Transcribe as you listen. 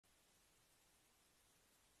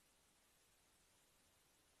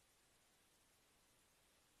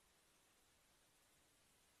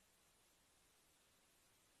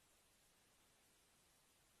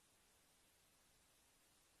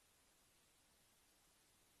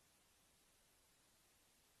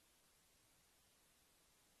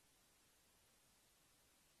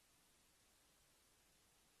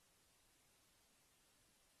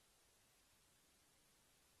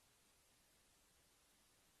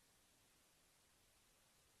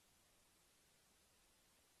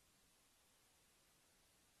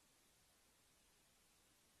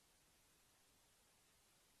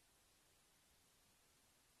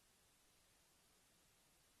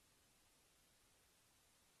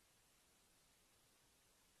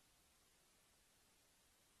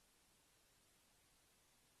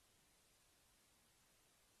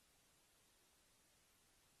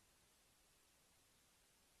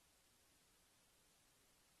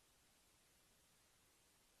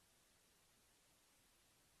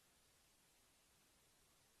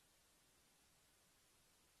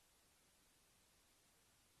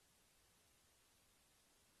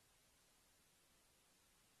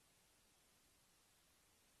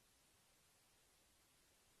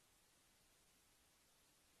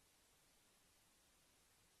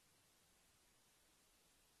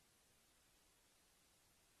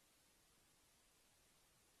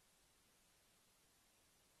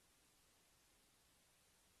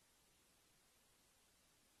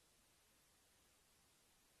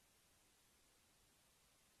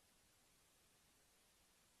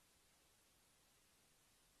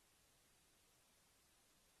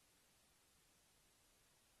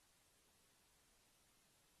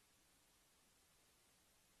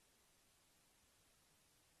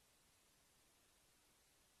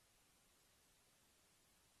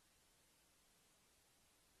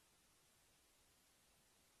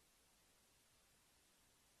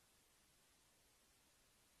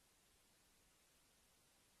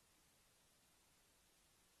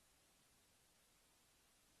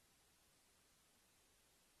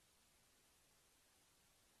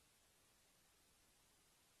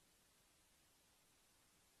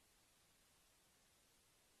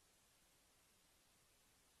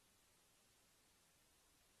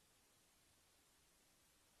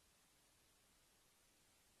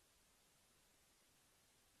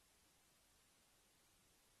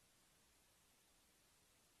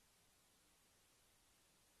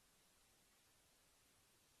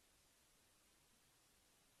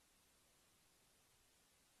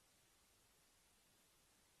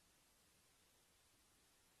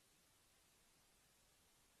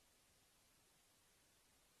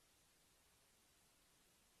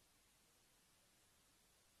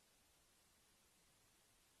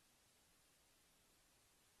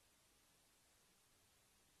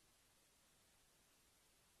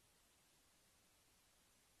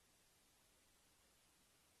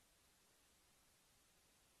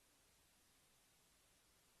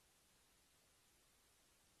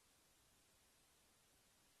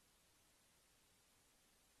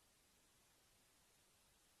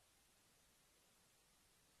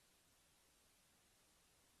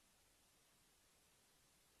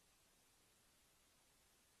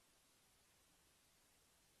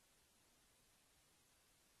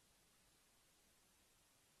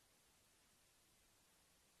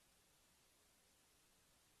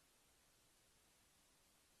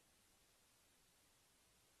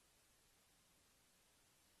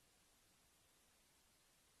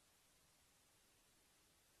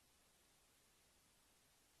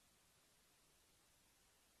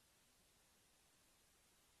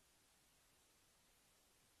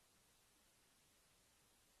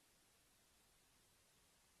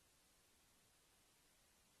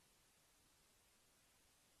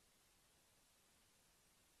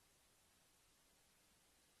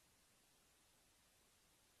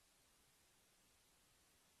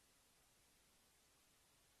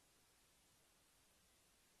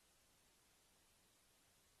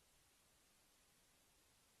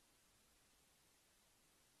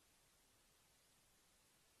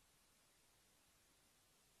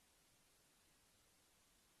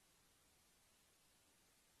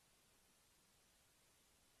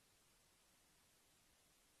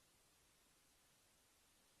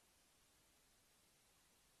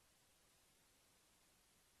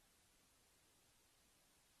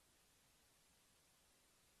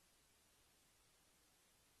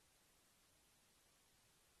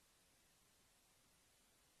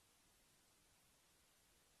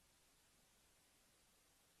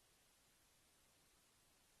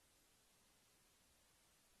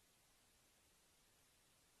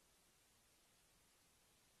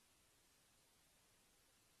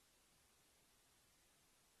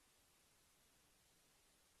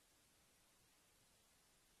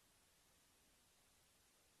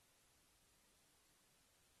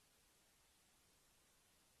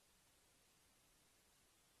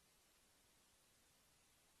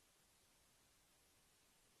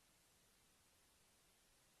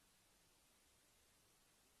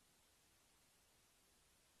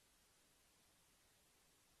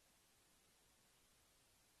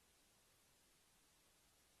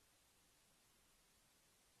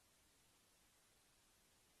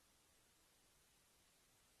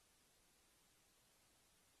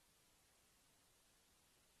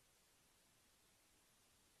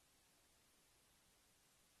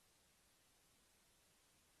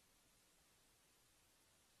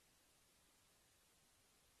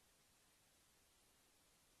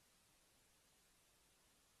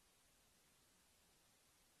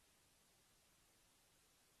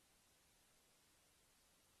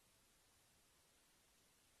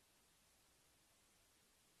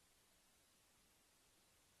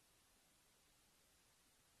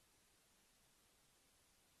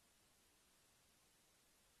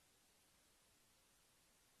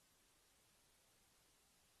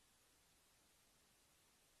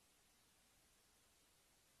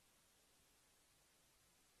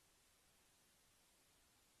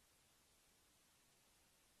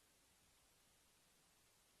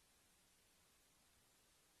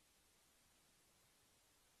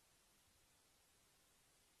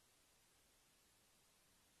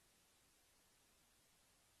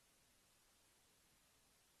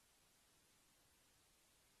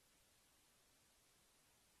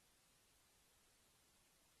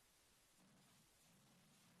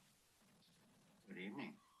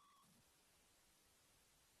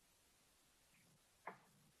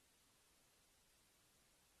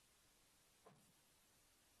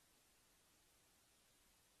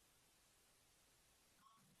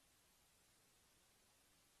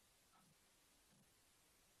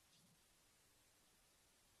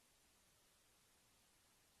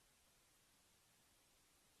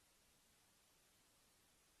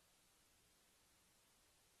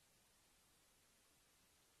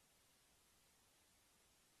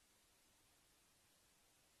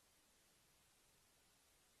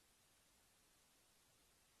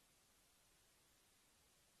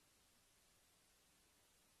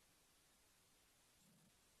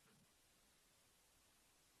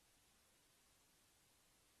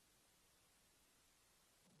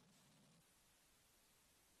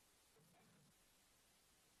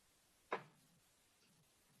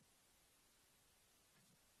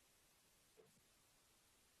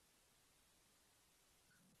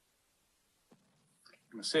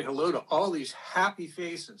I'm going to say hello to all these happy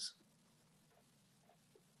faces.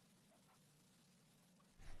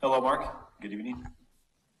 Hello, Mark. Good evening.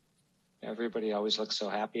 Everybody always looks so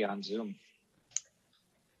happy on Zoom.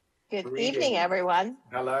 Good evening, everyone.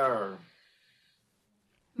 Hello.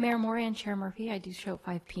 Mayor Moore and Chair Murphy, I do show at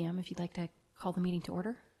 5 p.m. if you'd like to call the meeting to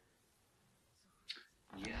order.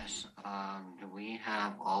 Yes. Do we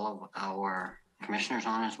have all of our commissioners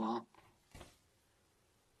on as well?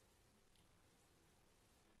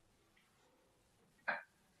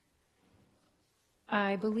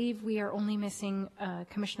 I believe we are only missing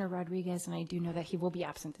Commissioner Rodriguez, and I do know that he will be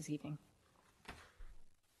absent this evening.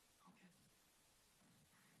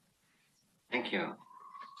 Thank you.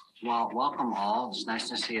 Well, welcome all. It's nice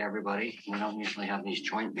to see everybody. We don't usually have these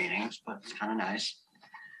joint meetings, but it's kind of nice.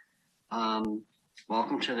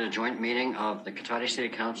 Welcome to the joint meeting of the Cotati City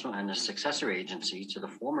Council and the successor agency to the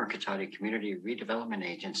former Cotati Community Redevelopment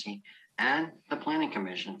Agency and the Planning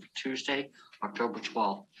Commission for Tuesday, October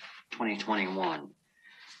 12th, 2021.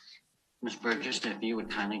 Ms. Burgess, if you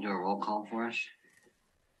would kindly do a roll call for us.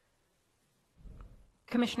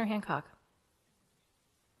 Commissioner Hancock.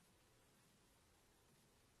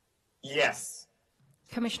 Yes.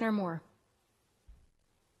 Commissioner Moore.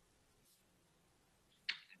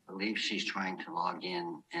 I believe she's trying to log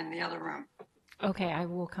in the other room. Okay, I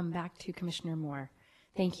will come back to Commissioner Moore.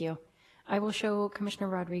 Thank you. I will show Commissioner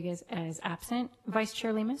Rodriguez as absent. Vice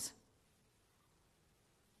Chair Lemus?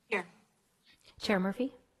 Here. Chair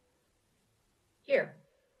Murphy? Here.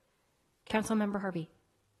 Councilmember Harvey?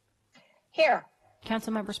 Here.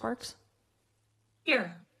 Councilmember Sparks?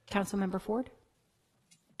 Here. Councilmember Ford?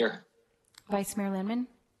 Here. Vice Mayor Landman?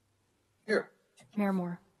 Here. Mayor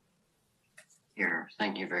Moore? Here,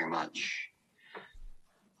 thank you very much.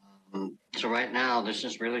 So right now, this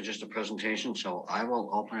is really just a presentation, so I will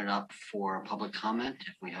open it up for public comment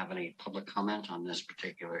if we have any public comment on this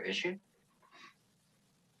particular issue.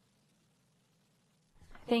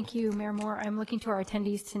 Thank you, Mayor Moore. I'm looking to our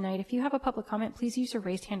attendees tonight. If you have a public comment, please use your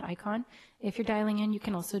raised hand icon. If you're dialing in, you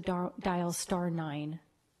can also dial *9.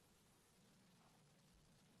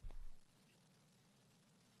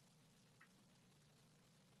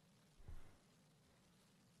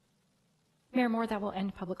 Mayor Moore, that will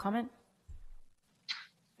end public comment.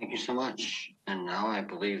 Thank you so much. And now I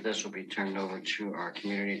believe this will be turned over to our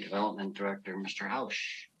Community Development Director, Mr.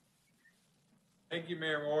 Hausch. Thank you,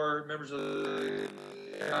 Mayor Moore, members of the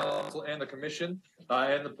council and the commission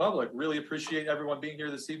and the public. Really appreciate everyone being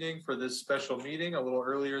here this evening for this special meeting a little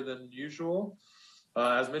earlier than usual.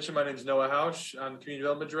 As mentioned, my name is Noah Hausch. I'm the Community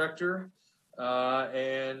Development Director.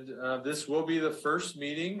 This will be the first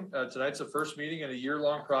meeting. Tonight's the first meeting in a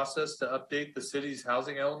year-long process to update the city's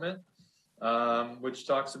housing element, which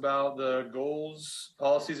talks about the goals,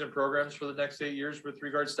 policies, and programs for the next 8 years with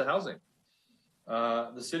regards to housing.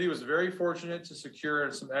 The city was very fortunate to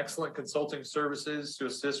secure some excellent consulting services to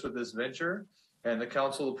assist with this venture, and the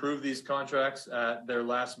council approved these contracts at their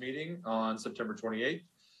last meeting on September 28th.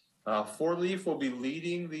 Four Leaf will be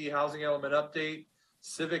leading the housing element update.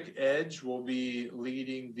 Civic Edge will be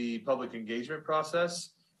leading the public engagement process,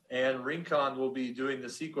 and Rincon will be doing the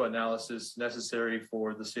CEQA analysis necessary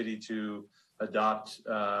for the city to adopt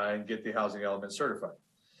and get the housing element certified.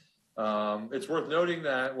 It's worth noting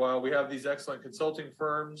that while we have these excellent consulting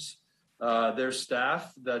firms, their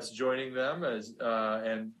staff that's joining them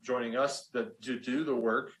and joining us to do the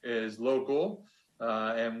work is local.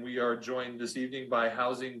 And we are joined this evening by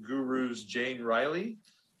housing gurus Jane Riley.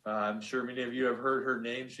 I'm sure many of you have heard her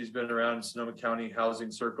name. She's been around Sonoma County housing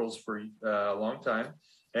circles for a long time.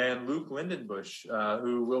 And Luke Lindenbush,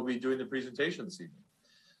 who will be doing the presentation this evening.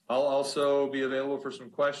 I'll also be available for some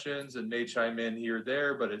questions and may chime in here or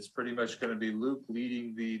there, but it's pretty much going to be Luke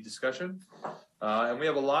leading the discussion. And we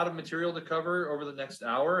have a lot of material to cover over the next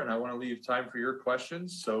hour, and I want to leave time for your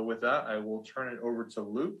questions. So with that, I will turn it over to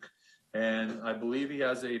Luke. And I believe he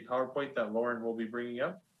has a PowerPoint that Lauren will be bringing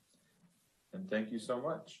up. And thank you so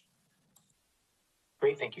much.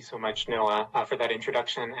 Great. Thank you so much, Noah, for that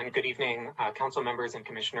introduction. And good evening, council members and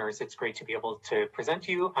commissioners. It's great to be able to present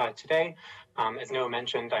to you today. As Noah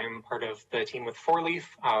mentioned, I am part of the team with Four Leaf,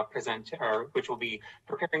 which will be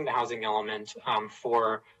preparing the housing element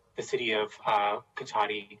for the city of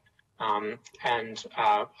Cotati. I'm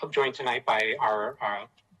joined tonight by our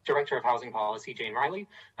Director of Housing Policy, Jane Riley,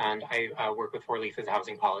 and I work with Four Leaf as a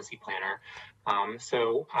housing policy planner.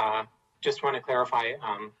 Just want to clarify,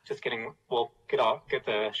 we'll get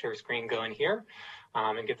the share screen going here.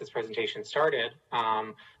 and get this presentation started,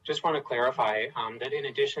 just want to clarify that in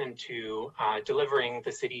addition to delivering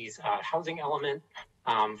the city's housing element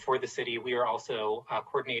for the city, we are also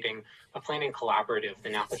coordinating a planning collaborative, the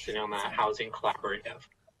Napa-Sonoma Housing Collaborative,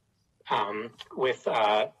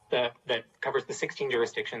 that covers the 16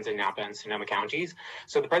 jurisdictions in Napa and Sonoma counties.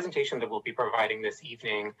 So the presentation that we'll be providing this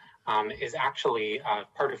evening is actually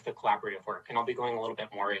part of the collaborative work, and I'll be going a little bit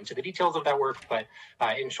more into the details of that work, but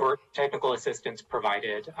in short, technical assistance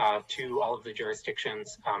provided to all of the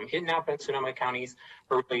jurisdictions in Napa and Sonoma counties.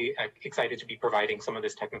 We're really excited to be providing some of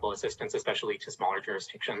this technical assistance, especially to smaller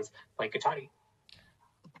jurisdictions like Cotati.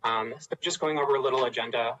 So just going over a little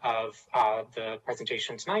agenda of the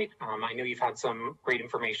presentation tonight. I know you've had some great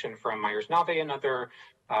information from Myers-Nave and other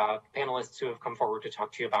panelists who have come forward to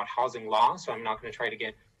talk to you about housing law. So I'm not going to try to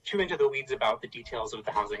get too into the weeds about the details of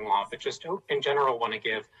the housing law, but just in general want to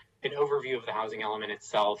give an overview of the housing element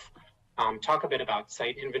itself, talk a bit about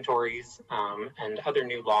site inventories and other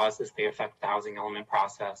new laws as they affect the housing element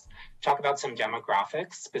process, talk about some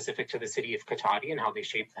demographics specific to the city of Cotati and how they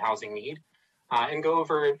shape the housing need, and go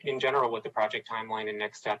over in general what the project timeline and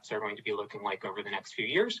next steps are going to be looking like over the next few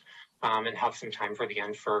years, and have some time for the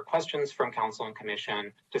end for questions from council and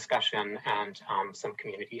commission, discussion, and some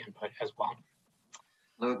community input as well.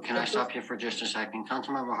 Luke, can I stop you for just a second?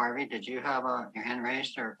 Councilmember Harvey, did you have your hand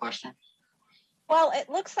raised or a question? Well, it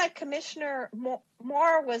looks like Commissioner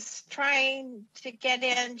Moore was trying to get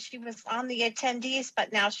in. She was on the attendees,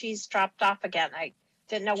 but now she's dropped off again. I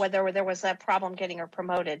didn't know whether there was a problem getting her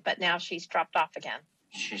promoted, but now she's dropped off again.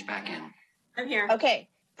 She's back in. I'm here. Okay,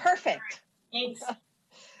 perfect. Thanks.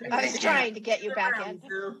 I was trying to get you back in.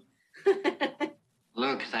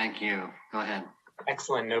 Luke, thank you. Go ahead.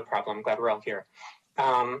 Excellent, no problem. Glad we're all here.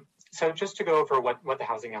 So just to go over what the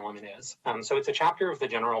housing element is. So it's a chapter of the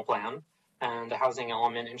general plan, and the housing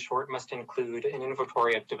element in short must include an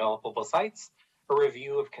inventory of developable sites, a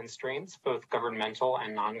review of constraints, both governmental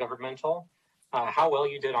and non-governmental, how well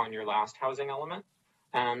you did on your last housing element.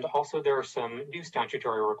 And also there are some new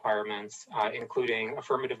statutory requirements, including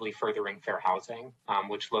affirmatively furthering fair housing,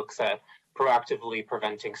 which looks at proactively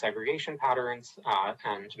preventing segregation patterns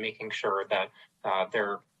and making sure that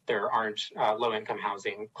there aren't low-income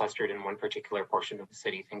housing clustered in one particular portion of the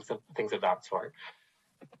city, things of that sort.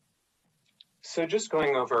 So just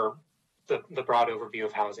going over the broad overview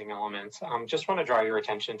of housing elements, just want to draw your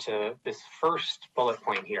attention to this first bullet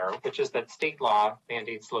point here, which is that state law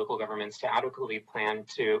mandates local governments to adequately plan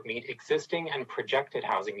to meet existing and projected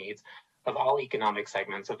housing needs of all economic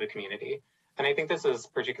segments of the community. And I think this is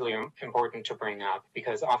particularly important to bring up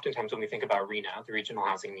because oftentimes when we think about RHNA, the Regional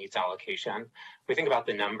Housing Needs Allocation, we think about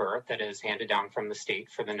the number that is handed down from the state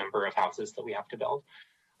for the number of houses that we have to build.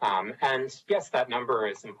 And yes, that number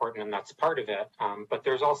is important and that's part of it, but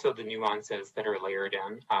there's also the nuances that are layered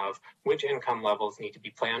in of which income levels need to be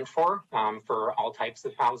planned for all types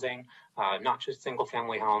of housing, not just single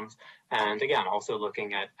family homes. And again, also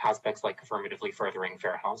looking at aspects like affirmatively furthering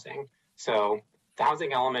fair housing. So the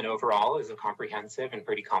housing element overall is a comprehensive and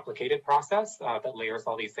pretty complicated process that layers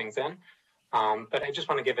all these things in. But I just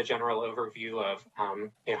want to give a general overview of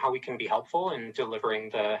how we can be helpful in delivering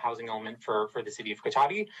the housing element for the city of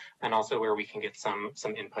Cotati, and also where we can get some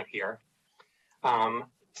input here.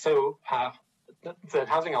 The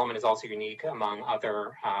housing element is also unique among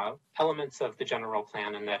other elements of the general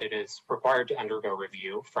plan in that it is required to undergo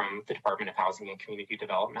review from the Department of Housing and Community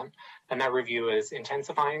Development. And that review is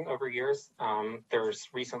intensifying over years. There's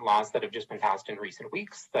recent laws that have just been passed in recent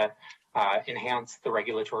weeks that enhance the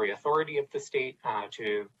regulatory authority of the state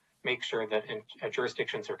to make sure that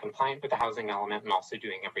jurisdictions are compliant with the housing element and also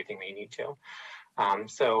doing everything they need to.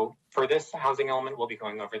 So for this housing element, we'll be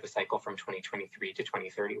going over the cycle from 2023 to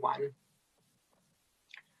 2031.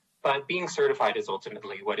 But being certified is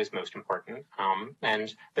ultimately what is most important.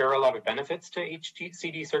 And there are a lot of benefits to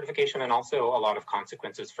HCD certification and also a lot of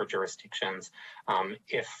consequences for jurisdictions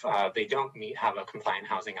if they don't have a compliant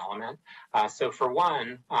housing element. So for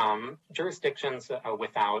one, jurisdictions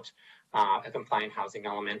without a compliant housing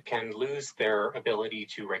element can lose their ability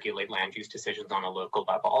to regulate land use decisions on a local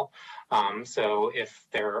level. So if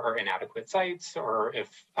there are inadequate sites or if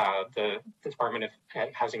the Department of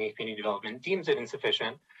Housing and Community Development deems it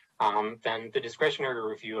insufficient, then the discretionary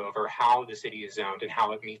review over how the city is zoned and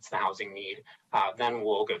how it meets the housing need, then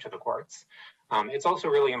will go to the courts. It's also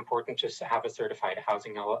really important to have a certified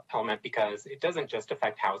housing element because it doesn't just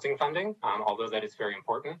affect housing funding, although that is very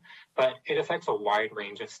important, but it affects a wide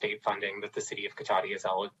range of state funding that the city of Cotati is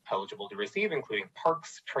eligible to receive, including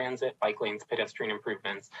parks, transit, bike lanes, pedestrian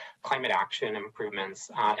improvements, climate action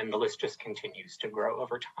improvements, and the list just continues to grow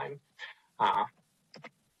over time.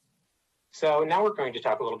 So now we're going to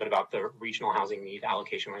talk a little bit about the regional housing need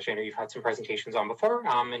allocation, which I know you've had some presentations on before,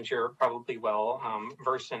 and you're probably well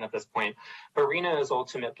versed in at this point. But RHNA is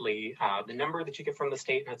ultimately the number that you get from the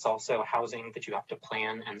state, and it's also housing that you have to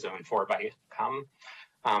plan and zone for by income.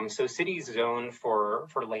 So cities zone for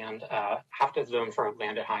land, have to zone for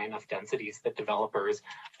land at high enough densities that developers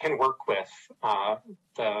can work with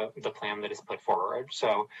the plan that is put forward.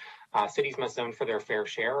 So cities must zone for their fair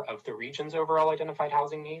share of the region's overall identified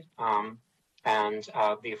housing need. And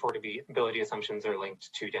the affordability assumptions are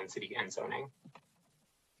linked to density and zoning.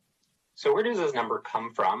 So where does this number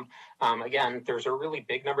come from? Again, there's a really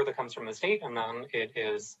big number that comes from the state, and then it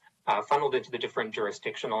is funneled into the different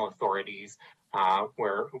jurisdictional authorities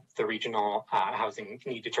where the regional housing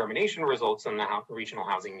need determination results in the regional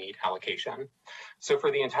housing need allocation. So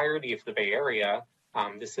for the entirety of the Bay Area,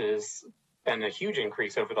 this has been a huge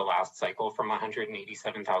increase over the last cycle from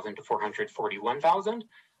 187,000 to 441,000.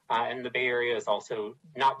 And the Bay Area is also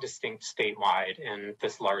not distinct statewide in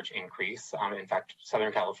this large increase. In fact,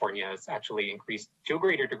 Southern California has actually increased to a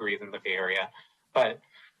greater degree than the Bay Area. But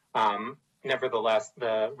nevertheless,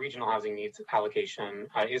 the regional housing needs allocation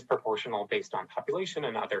is proportional based on population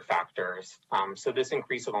and other factors. So this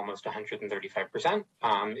increase of almost 135%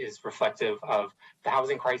 is reflective of the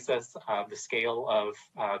housing crisis, the scale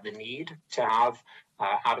of the need to have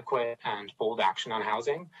adequate and bold action on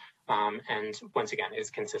housing. And once again, is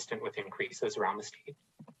consistent with increases around the state.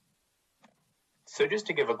 So just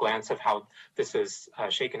to give a glance of how this is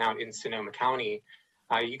shaken out in Sonoma County,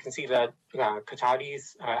 you can see that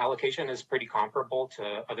Cotati's allocation is pretty comparable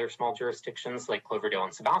to other small jurisdictions like Cloverdale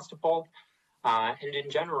and Sebastopol. And in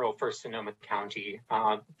general, for Sonoma County,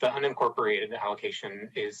 the unincorporated allocation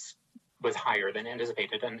was higher than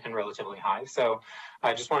anticipated and relatively high. So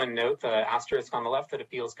I just want to note the asterisk on the left that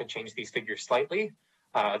appeals could change these figures slightly.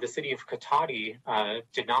 The city of Cotati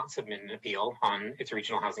did not submit an appeal on its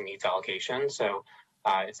regional housing needs allocation, so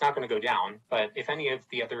it's not going to go down. But if any of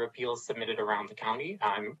the other appeals submitted around the county,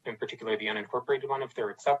 in particular the unincorporated one, if they're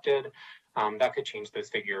accepted, that could change those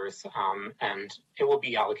figures, and it will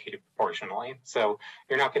be allocated proportionally. So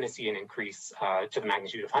you're not going to see an increase to the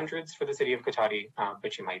magnitude of hundreds for the city of Cotati,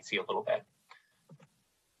 but you might see a little bit.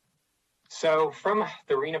 So from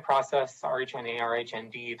the RHNA process, RHNA,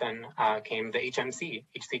 RHND, then came the HMC,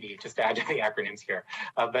 HCD, just to add to the acronyms here.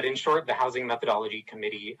 But in short, the Housing Methodology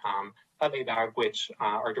Committee of ABAG, which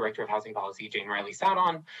our Director of Housing Policy, Jane Riley, sat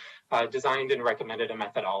on, designed and recommended a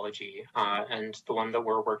methodology. And the one that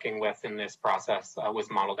we're working with in this process was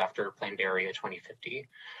modeled after Planned Area 2050.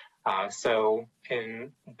 So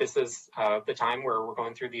this is the time where we're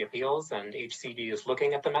going through the appeals, and HCD is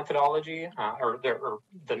looking at the methodology, or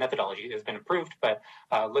the methodology has been approved, but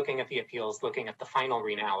looking at the appeals, looking at the final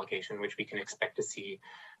RHNA allocation, which we can expect to see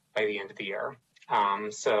by the end of the year.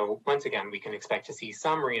 So once again, we can expect to see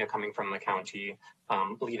some RHNA coming from the county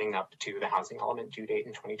leading up to the housing element due date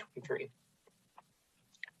in 2023.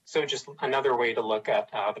 So just another way to look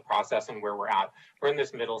at the process and where we're at. We're in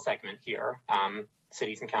this middle segment here.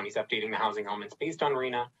 Cities and counties updating the housing elements based on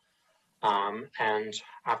RHNA. And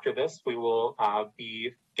after this, we will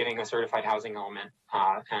be getting a certified housing element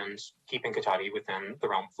and keeping Cotati within the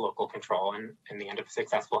realm of local control and in the end of a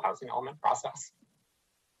successful housing element process.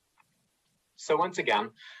 So once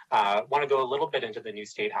again, want to go a little bit into the new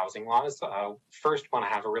state housing laws. First, want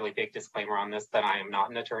to have a really big disclaimer on this that I am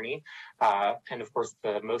not an attorney. And of course,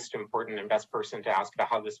 the most important and best person to ask about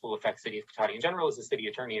how this will affect City of Cotati in general is the City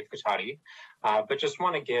Attorney of Cotati. But just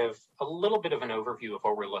want to give a little bit of an overview of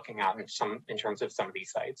what we're looking at in terms of some of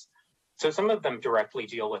these sites. So some of them directly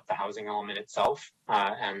deal with the housing element itself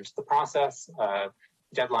and the process,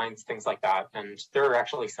 deadlines, things like that. And there are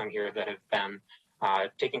actually some here that have been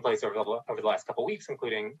taking place over the last couple of weeks,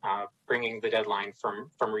 including bringing the deadline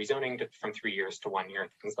from rezoning from 3 years to 1 year,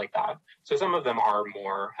 things like that. So some of them are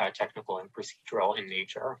more technical and procedural in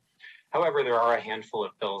nature. However, there are a handful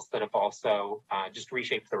of bills that have also just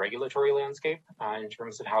reshaped the regulatory landscape in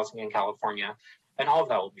terms of housing in California. And all of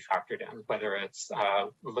that will be factored in, whether it's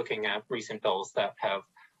looking at recent bills that have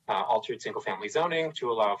altered single-family zoning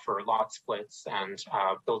to allow for lot splits and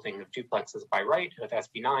building of duplexes by right with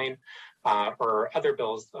SB 9, or other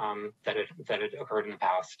bills that had occurred in the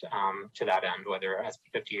past to that end, whether SB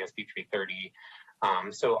 50, SB 330.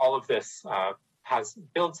 So all of this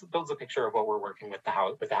builds a picture of what we're working with the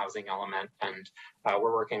housing element, and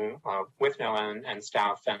we're working with NOAA and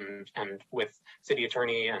staff and with city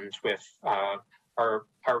attorney and with our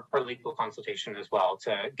legal consultation as well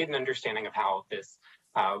to get an understanding of how this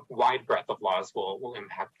wide breadth of laws will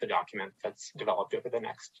impact the document that's developed over the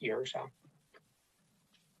next year or so.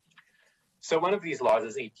 So one of these laws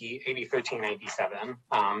is AB 1397,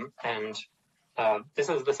 and this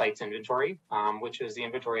is the site's inventory, which is the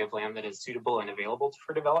inventory of land that is suitable and available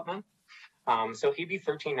for development. So AB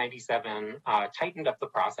 1397 tightened up the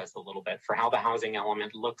process a little bit for how the housing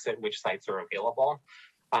element looks at which sites are available.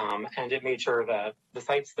 And it made sure that the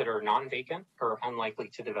sites that are non-vacant or unlikely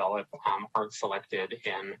to develop aren't selected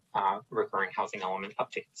in recurring housing element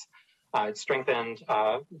updates. It strengthened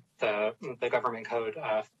the government code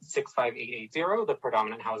 65880, the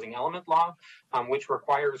predominant housing element law, which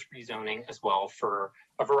requires rezoning as well for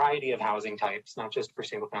a variety of housing types, not just for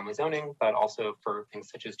single family zoning, but also for things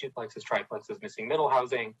such as duplexes, triplexes, missing middle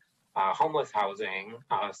housing, homeless housing,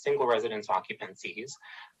 single residence occupancies,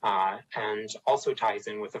 and also ties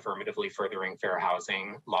in with affirmatively furthering fair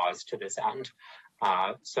housing laws to this end.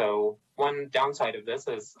 So one downside of this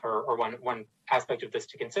is, or one aspect of this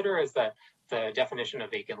to consider is that the definition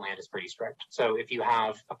of vacant land is pretty strict. So if you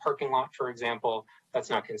have a parking lot, for example, that's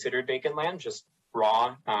not considered vacant land, just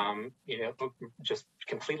raw, just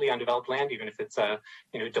completely undeveloped land, even if it's a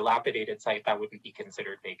dilapidated site, that wouldn't be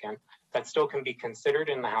considered vacant. That still can be considered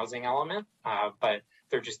in the housing element, but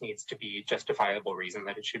there just needs to be justifiable reason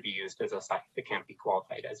that it should be used as a site that can't be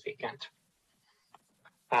qualified as vacant.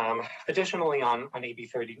 Additionally, on AB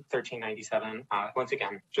 1397, once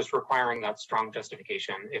again, just requiring that strong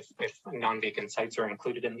justification if non-vacant sites are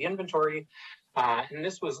included in the inventory. And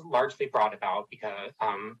this was largely brought about because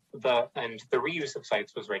the reuse of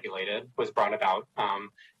sites was brought about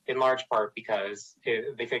in large part because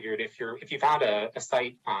they figured if you've had a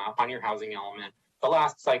site on your housing element the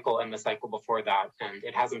last cycle and the cycle before that, and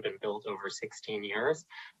it hasn't been built over 16 years,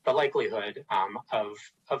 the likelihood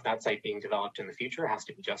of that site being developed in the future has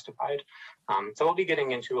to be justified. So we'll be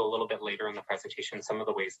getting into a little bit later in the presentation some of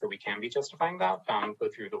the ways that we can be justifying that, go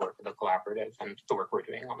through the work of the collaborative and the work we're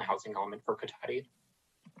doing on the housing element for Cotati.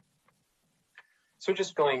 So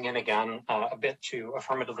just going in again a bit to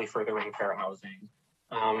affirmatively furthering fair housing.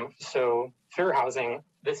 So fair housing,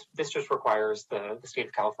 this just requires the state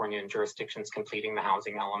of California and jurisdictions completing the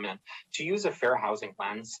housing element to use a fair housing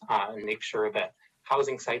lens and make sure that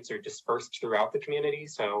housing sites are dispersed throughout the community.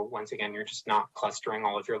 So once again, you're just not clustering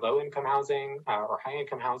all of your low income housing or high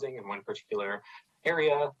income housing in one particular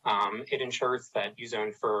area. It ensures that you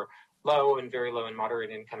zone for low and very low and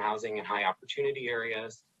moderate income housing in high opportunity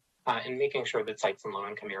areas. And making sure that sites in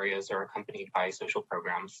low-income areas are accompanied by social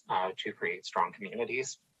programs to create strong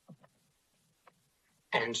communities.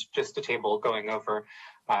 And just a table going over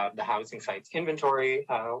the housing sites inventory,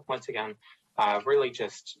 once again, really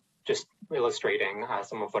just illustrating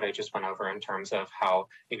some of what I just went over in terms of how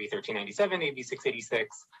AB 1397, AB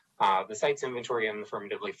 686, the sites inventory and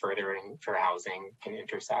affirmatively furthering fair housing can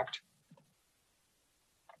intersect.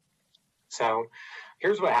 So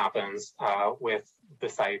here's what happens with the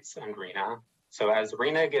sites and RHNA. So as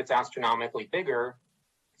RHNA gets astronomically bigger,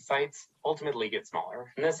 sites ultimately get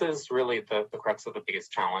smaller. And this is really the crux of the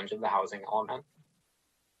biggest challenge of the housing element.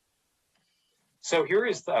 So here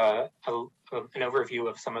is an overview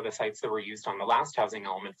of some of the sites that were used on the last housing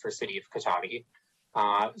element for City of Cotati.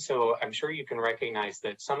 So I'm sure you can recognize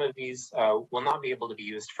that some of these will not be able to be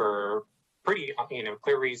used for pretty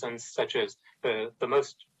clear reasons, such as the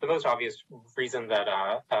most obvious reason that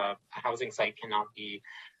a housing site cannot be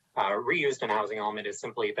reused in a housing element is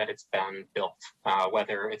simply that it's been built,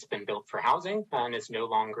 whether it's been built for housing and is no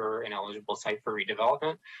longer an eligible site for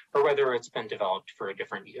redevelopment, or whether it's been developed for a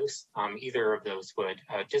different use. Either of those would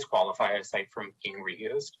disqualify a site from being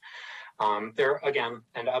reused. There, again,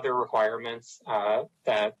 and other requirements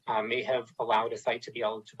that may have allowed a site to be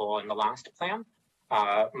eligible in the last plan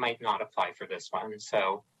might not apply for this one.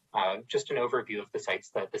 So just an overview of the sites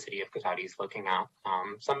that the City of Cotati is looking at.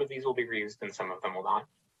 Some of these will be reused and some of them will not.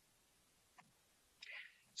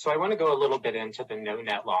 So I want to go a little bit into the no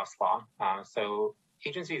net loss law. So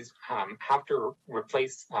agencies have to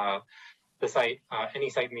replace the site, any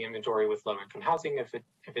site in the inventory with low income housing if it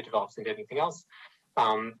develops into anything else.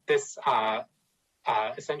 This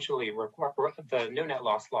essentially, the no net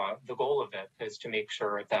loss law, the goal of it is to make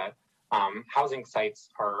sure that housing sites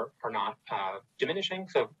are not diminishing.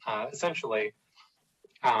 So essentially,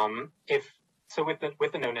 with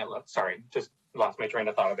the no net loss, sorry, just lost my train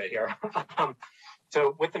of thought a bit here.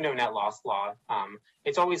 So with the no net loss law,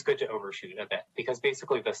 it's always good to overshoot a bit because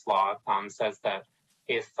basically this law says that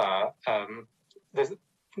if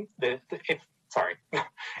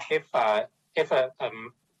if a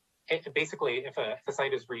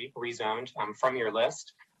site is rezoned from your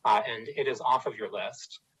list and it is off of your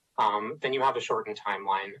list, then you have a shortened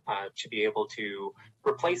timeline to be able to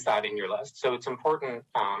replace that in your list. So it's important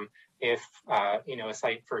if a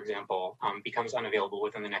site, for example, becomes unavailable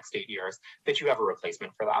within the next 8 years, that you have a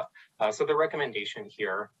replacement for that. So the recommendation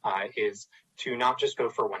here is to not just go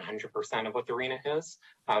for 100% of what the RENA is.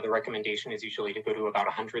 The recommendation is usually to go to about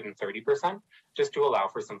 130%, just to allow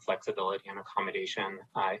for some flexibility and accommodation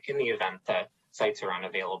in the event that sites are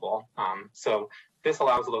unavailable. So this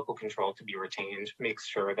allows local control to be retained, makes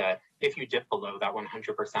sure that if you dip below that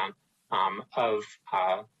 100%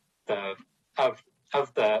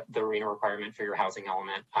 of the RENA requirement for your housing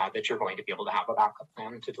element, that you're going to be able to have a backup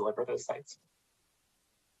plan to deliver those sites.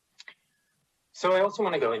 So I also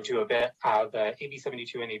want to go into a bit the AB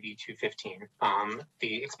 72 and AB 215,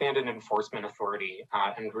 the expanded enforcement authority,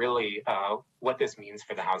 and really what this means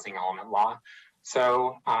for the housing element law.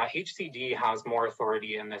 So HCD has more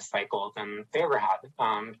authority in this cycle than they ever had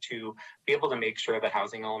to be able to make sure that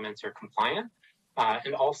housing elements are compliant.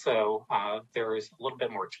 And also, there's a little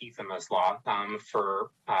bit more teeth in this law for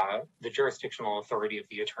the jurisdictional authority of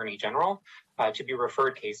the Attorney General to be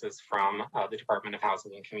referred cases from the Department of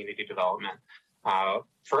Housing and Community Development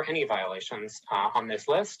for any violations on this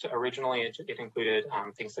list. Originally, it included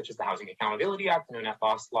things such as the Housing Accountability Act, the No Net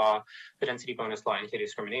Loss Law, the Density Bonus Law,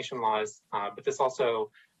 anti-discrimination laws. But this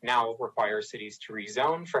also now requires cities to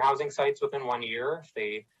rezone for housing sites within 1 year if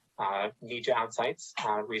they need to add sites,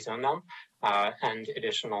 rezone them, and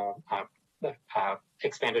additional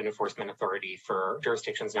expanded enforcement authority for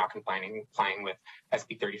jurisdictions not complying with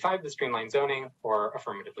SB 35, the streamlined zoning, or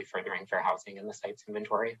affirmatively furthering fair housing in the site's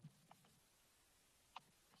inventory.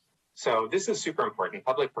 So this is super important,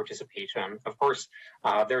 public participation. Of course,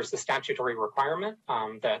 there's the statutory requirement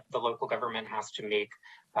that the local government has to make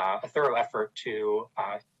a thorough effort to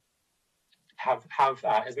have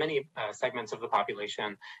as many segments of the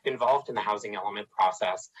population involved in the housing element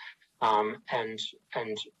process. And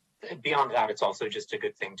beyond that, it's also just a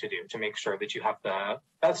good thing to do to make sure that you have the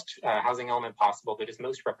best housing element possible that is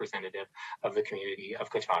most representative of the community of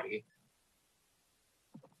Cotati.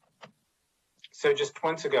 So just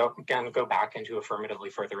want to go back into affirmatively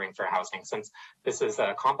furthering fair housing, since this is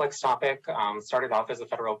a complex topic, started off as a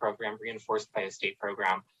federal program, reinforced by a state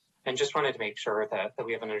program, and just wanted to make sure that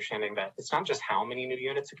we have an understanding that it's not just how many new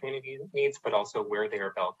units a community needs, but also where they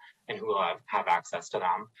are built and who will have access to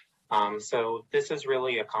them. So this is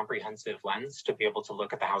really a comprehensive lens to be able to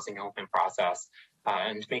look at the housing element process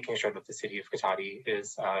and making sure that the city of Cotati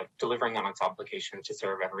is delivering on its obligation to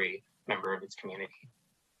serve every member of its community.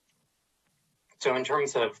 So in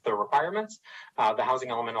terms of the requirements, the housing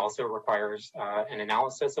element also requires an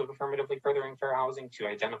analysis of affirmatively furthering fair housing to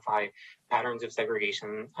identify patterns of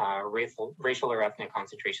segregation, racial or ethnic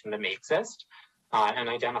concentration that may exist, and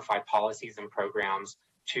identify policies and programs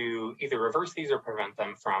to either reverse these or prevent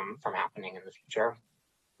them from happening in the future.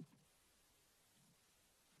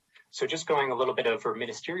 So just going a little bit over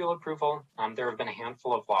ministerial approval, there have been a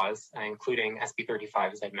handful of laws, including SB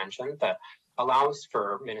 35, as I mentioned, that allows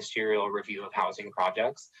for ministerial review of housing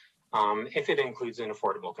projects if it includes an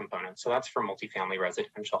affordable component. So that's for multifamily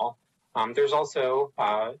residential. There's also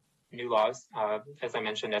new laws, as I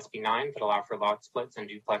mentioned, SB 9, that allow for lot splits and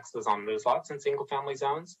duplexes on those lots in single family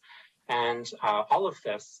zones. And all of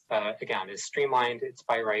this, again, is streamlined, it's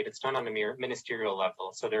by right, it's done on a mere ministerial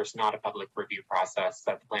level, so there's not a public review process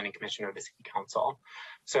at the Planning Commission or the City Council.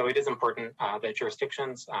 So it is important that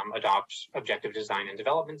jurisdictions adopt objective design and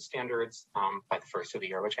development standards by the first of the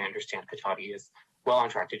year, which I understand Cotati is well on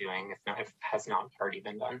track to doing, if has not already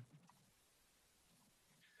been done.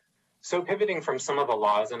 So pivoting from some of the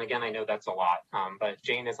laws, and again, I know that's a lot, but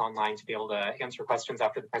Jane is online to be able to answer questions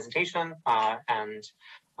after the presentation and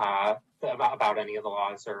about any of the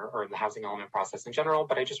laws or the housing element process in general,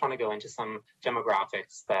 but I just want to go into some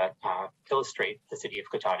demographics that illustrate the city of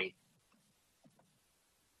Cotati.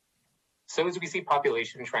 So as we see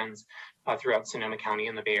population trends throughout Sonoma County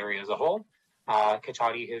and the Bay Area as a whole,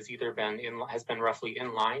 Cotati has been roughly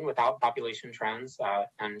in line without population trends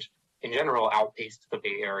and in general outpaced the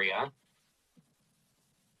Bay Area.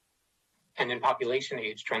 And in population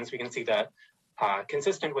age trends, we can see that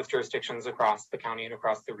consistent with jurisdictions across the county and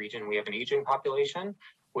across the region, we have an aging population,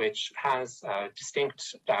 which has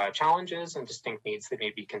distinct challenges and distinct needs that may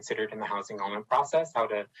be considered in the housing element process, how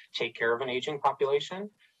to take care of an aging population.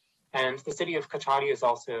 And the city of Cotati is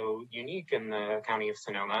also unique in the county of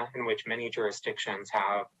Sonoma, in which many jurisdictions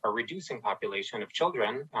have a reducing population of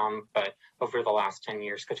children, but over the last 10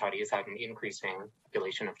 years, Cotati has had an increasing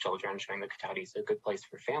population of children, showing that Cotati is a good place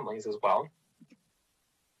for families as well.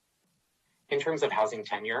 In terms of housing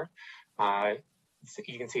tenure,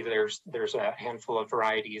 you can see there's a handful of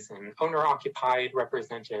varieties in owner-occupied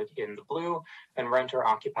represented in the blue and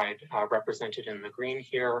renter-occupied represented in the green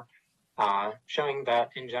here, showing that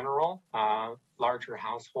in general, larger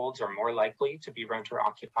households are more likely to be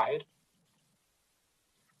renter-occupied.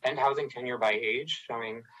 And housing tenure by age,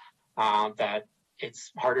 showing that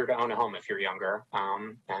it's harder to own a home if you're younger.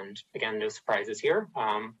 And again, no surprises here,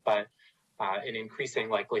 but an increasing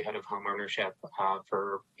likelihood of home ownership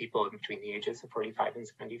for people between the ages of 45 and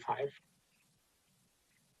 75.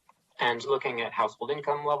 And looking at household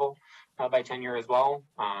income level by tenure as well,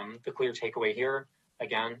 the clear takeaway here,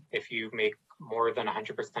 again, if you make more than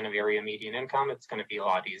 100% of area median income, it's going to be a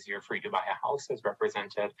lot easier for you to buy a house, as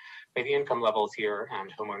represented by the income levels here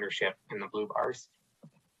and home ownership in the blue bars.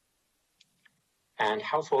 And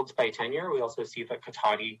households by tenure, we also see that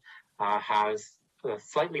Cotati has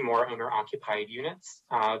slightly more owner-occupied units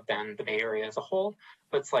than the Bay Area as a whole,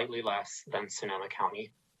 but slightly less than Sonoma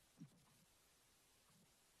County.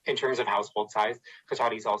 In terms of household size,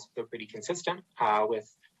 Cotati is also pretty consistent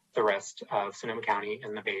with the rest of Sonoma County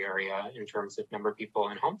and the Bay Area in terms of number of people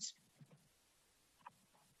and homes.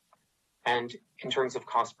 And in terms of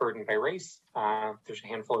cost burden by race, there's a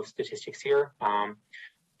handful of statistics here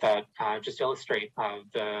that just illustrate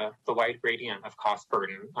the wide gradient of cost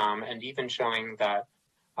burden, and even showing that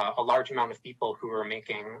a large amount of people who are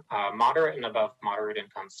making moderate and above moderate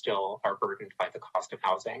income still are burdened by the cost of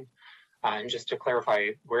housing. And just to clarify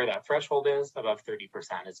where that threshold is, above 30%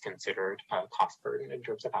 is considered cost burden in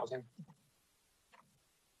terms of housing.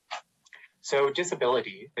 So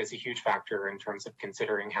disability is a huge factor in terms of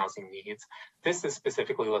considering housing needs. This is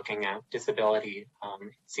specifically looking at disability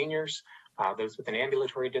seniors, those with an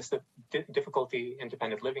ambulatory difficulty,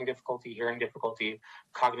 independent living difficulty, hearing difficulty,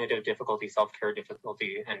 cognitive difficulty, self-care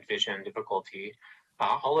difficulty, and vision difficulty.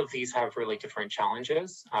 All of these have really different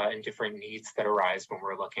challenges and different needs that arise when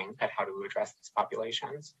we're looking at how to address these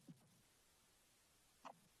populations.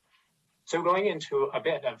 So going into a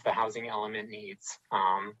bit of the housing element needs,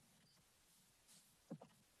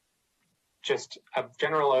 just a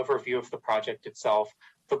general overview of the project itself.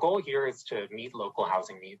 The goal here is to meet local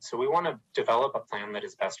housing needs. So we want to develop a plan that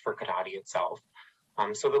is best for Cotati itself.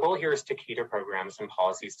 So the goal here is to cater programs and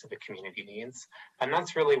policies to the community needs. And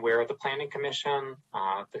that's really where the Planning Commission,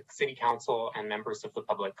 the City Council, and members of the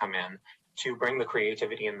public come in to bring the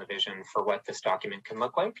creativity and the vision for what this document can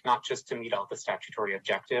look like, not just to meet all the statutory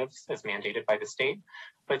objectives as mandated by the state,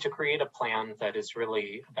 but to create a plan that is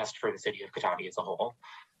really best for the city of Cotati as a whole.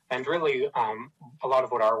 And really, a lot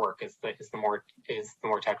of what our work is the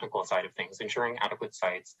more technical side of things, ensuring adequate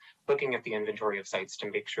sites, looking at the inventory of sites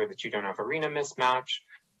to make sure that you don't have arena mismatch,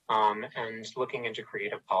 and looking into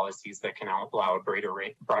creative policies that can allow a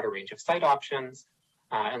broader range of site options,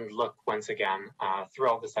 and look once again through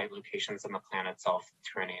all the site locations in the plan itself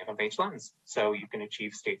through an AFFH lens, so you can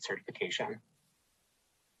achieve state certification.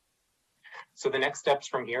 So the next steps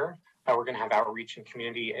from here, we're going to have outreach and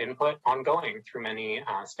community input ongoing through many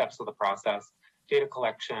steps of the process, data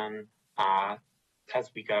collection as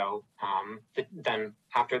we go. Then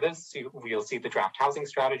after this, you'll see the draft housing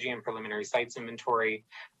strategy and preliminary sites inventory,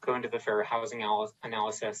 go into the fair housing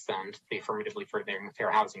analysis and the affirmatively furthering the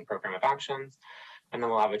fair housing program of actions, and then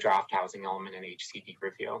we'll have a draft housing element and HCD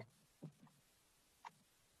review.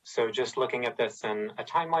 So just looking at this in a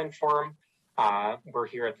timeline form, we're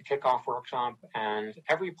here at the kickoff workshop, and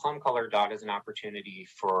every plum color dot is an opportunity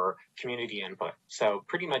for community input. So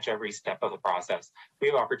pretty much every step of the process, we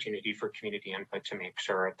have opportunity for community input to make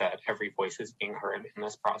sure that every voice is being heard in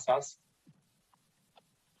this process.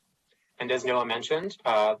 And as Noah mentioned,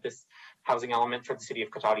 this housing element for the city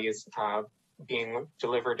of Cotati is being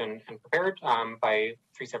delivered and prepared by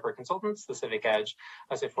 3 separate consultants, the Civic Edge,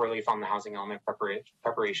 as if Four Leaf on the housing element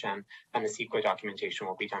preparation, and the CEQA documentation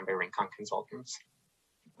will be done by Rincon Consultants.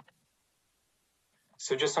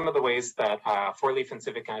 So just some of the ways that Four Leaf and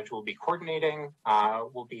Civic Edge will be coordinating.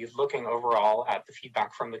 We'll be looking overall at the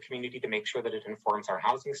feedback from the community to make sure that it informs our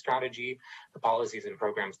housing strategy, the policies and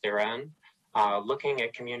programs therein. Looking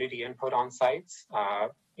at community input on sites,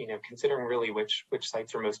 considering really which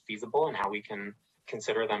sites are most feasible and how we can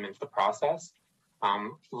consider them into the process.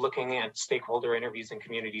 Looking at stakeholder interviews and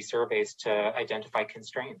community surveys to identify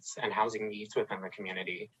constraints and housing needs within the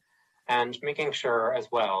community. And making sure as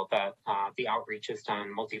well that the outreach is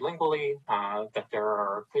done multilingually, that there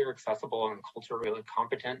are clear, accessible, and culturally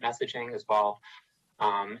competent messaging as well,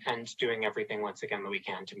 and doing everything once again that we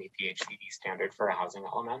can to meet the HCD standard for a housing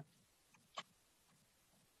element.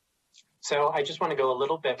 So I just want to go a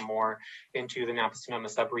little bit more into the Napa-Sonoma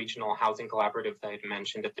Subregional Housing Collaborative that I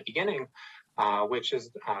mentioned at the beginning. which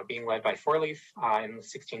is being led by Four Leaf in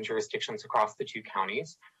 16 jurisdictions across the 2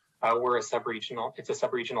 counties. It's a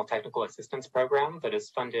sub-regional technical assistance program that is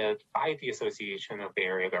funded by the Association of Bay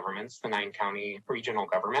Area Governments, the 9-county regional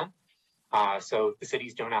government. So the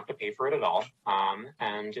cities don't have to pay for it at all.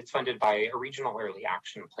 And it's funded by a regional early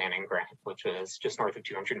action planning grant, which is just north of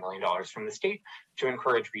 $200 million from the state to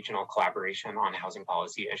encourage regional collaboration on housing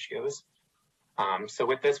policy issues. So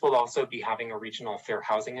with this, we'll also be having a regional fair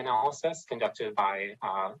housing analysis conducted by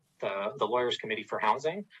the Lawyers Committee for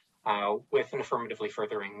Housing with an affirmatively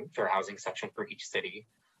furthering fair housing section for each city.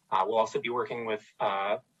 We'll also be working with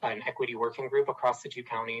an equity working group across the 2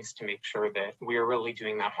 counties to make sure that we are really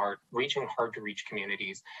doing that reaching hard to reach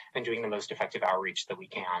communities and doing the most effective outreach that we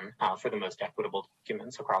can for the most equitable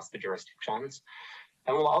documents across the jurisdictions.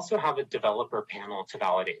 And we'll also have a developer panel to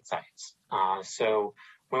validate sites. So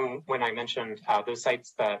when I mentioned those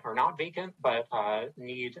sites that are not vacant but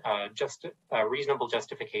need just a reasonable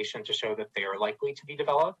justification to show that they are likely to be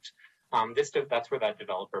developed, that's where that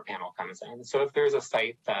developer panel comes in. So if there's a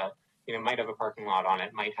site that might have a parking lot on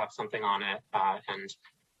it, might have something on it, and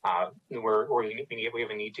we have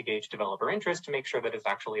a need to gauge developer interest to make sure that it's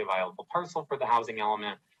actually a viable parcel for the housing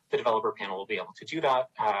element, the developer panel will be able to do that.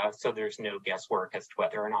 So there's no guesswork as to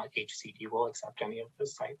whether or not HCD will accept any of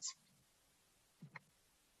those sites.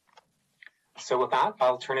 So with that,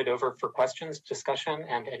 I'll turn it over for questions, discussion,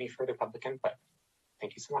 and any further public input.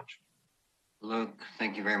 Thank you so much. Luke,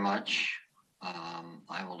 thank you very much.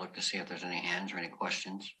 I will look to see if there's any hands or any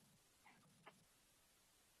questions.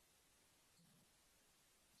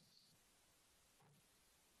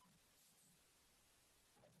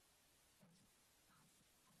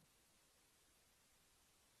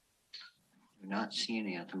 Do not see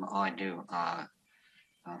any of them. Oh, I do.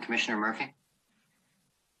 Commissioner Murphy?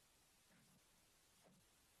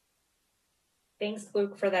 Thanks,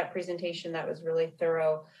 Luke, for that presentation. That was really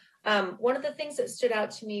thorough. One of the things that stood out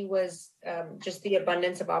to me was just the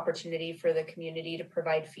abundance of opportunity for the community to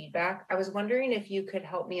provide feedback. I was wondering if you could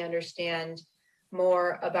help me understand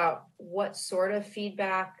more about what sort of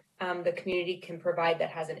feedback the community can provide that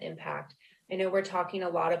has an impact. I know we're talking a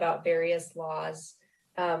lot about various laws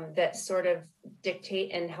that sort of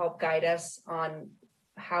dictate and help guide us on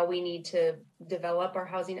how we need to develop our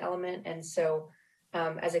housing element. And so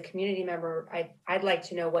as a community member, I'd like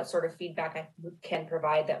to know what sort of feedback I can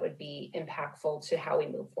provide that would be impactful to how we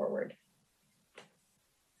move forward.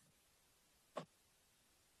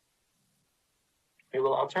 Okay,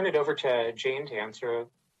 well, I'll turn it over to Jane to answer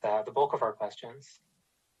the bulk of our questions.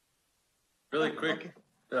 Really quick,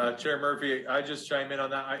 Chair Murphy, I just chime in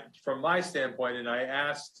on that. From my standpoint, and I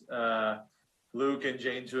asked Luke and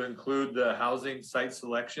Jane to include the housing site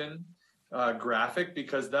selection graphic,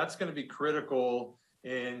 because that's going to be critical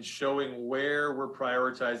in showing where we're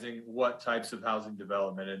prioritizing what types of housing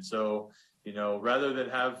development. And so, rather than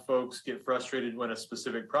have folks get frustrated when a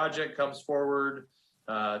specific project comes forward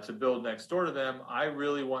to build next door to them, I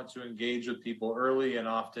really want to engage with people early and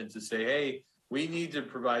often to say, hey, we need to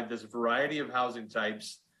provide this variety of housing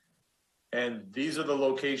types, and these are the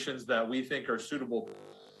locations that we think are suitable.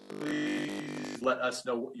 Please let us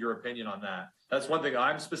know your opinion on that. That's one thing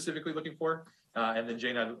I'm specifically looking for. And then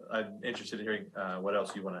Jane, I'm interested in hearing what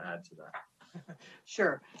else you want to add to that.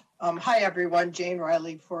 Sure. Hi, everyone. Jane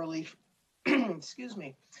Riley, Four Leaf. Excuse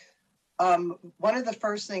me. One of the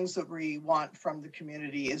first things that we want from the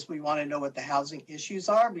community is we want to know what the housing issues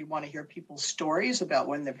are. We want to hear people's stories about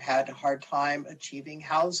when they've had a hard time achieving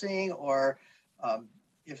housing, or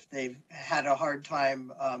if they've had a hard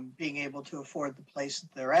time being able to afford the place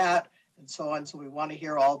that they're at, and so on. So we want to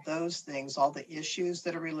hear all those things, all the issues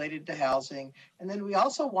that are related to housing. And then we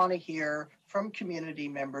also want to hear from community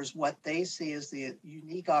members what they see as the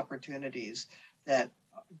unique opportunities that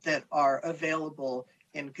are available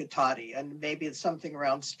in Cotati. And maybe it's something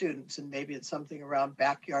around students, and maybe it's something around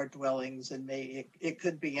backyard dwellings, and it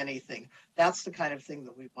could be anything. That's the kind of thing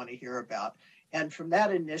that we want to hear about. And from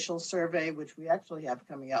that initial survey, which we actually have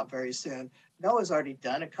coming out very soon, Noah's already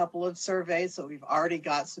done a couple of surveys, so we've already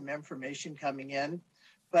got some information coming in.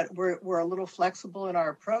 But we're a little flexible in our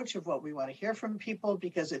approach of what we want to hear from people,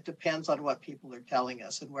 because it depends on what people are telling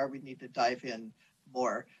us and where we need to dive in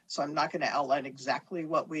more. So I'm not going to outline exactly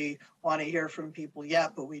what we want to hear from people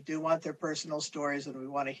yet, but we do want their personal stories, and we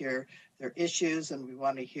want to hear their issues, and we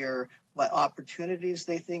want to hear what opportunities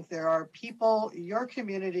they think there are. People, your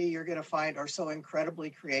community, you're going to find are so incredibly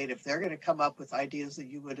creative. They're going to come up with ideas that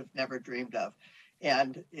you would have never dreamed of.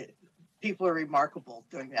 And people are remarkable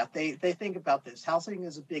doing that. They think about this. Housing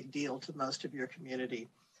is a big deal to most of your community.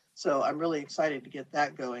 So I'm really excited to get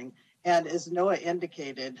that going. And as Noah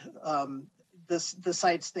indicated, the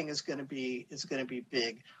sites thing is going to be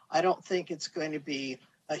big. I don't think it's going to be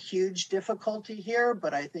a huge difficulty here,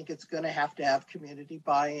 but I think it's going to have community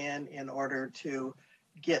buy-in in order to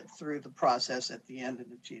get through the process at the end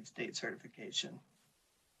and achieve state certification.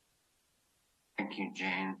 Thank you,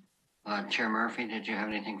 Jane. Chair Murphy, did you have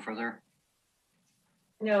anything further?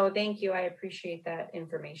 No, thank you. I appreciate that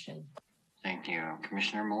information. Thank you.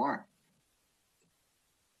 Commissioner Moore.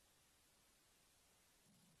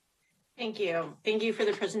 Thank you. Thank you for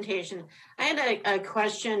the presentation. I had a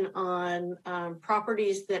question on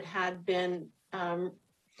properties that had been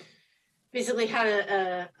basically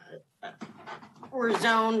were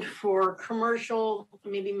zoned for commercial,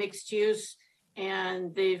 maybe mixed use,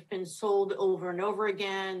 and they've been sold over and over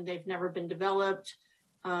again. They've never been developed.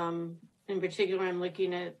 In particular, I'm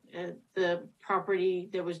looking at the property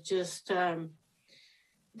that was just done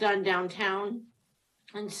downtown.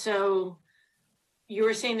 And so you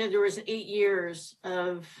were saying that there was 8 years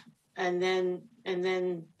of, and then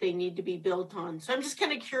they need to be built on. So I'm just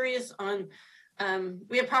kind of curious on,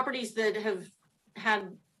 we have properties that have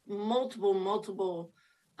had multiple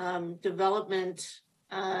development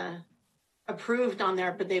approved on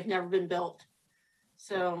there, but they've never been built.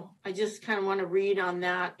 So I just kind of want to read on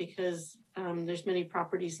that because there's many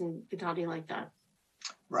properties in Cotati like that.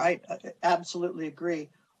 Right, I absolutely agree.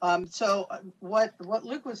 So what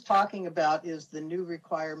Luke was talking about is the new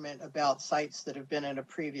requirement about sites that have been in a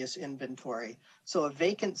previous inventory. So a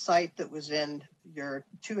vacant site that was in your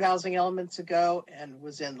 2 housing elements ago and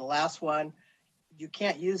was in the last one, you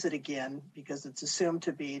can't use it again because it's assumed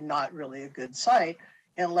to be not really a good site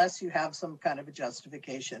unless you have some kind of a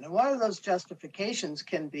justification. And one of those justifications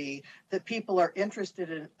can be that people are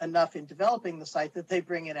interested enough in developing the site that they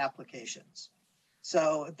bring in applications.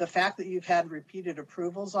 So the fact that you've had repeated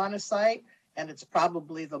approvals on a site and it's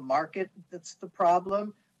probably the market that's the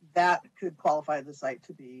problem, that could qualify the site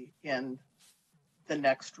to be in the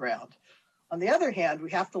next round. On the other hand,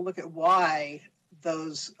 we have to look at why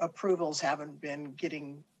those approvals haven't been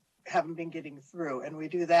getting through, and we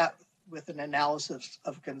do that with an analysis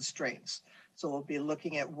of constraints. So we'll be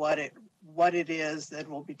looking at what it is, then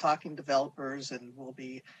we'll be talking to developers and we'll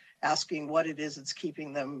be asking what it is that's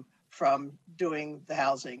keeping them from doing the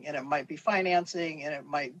housing. And it might be financing, and it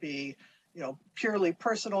might be, purely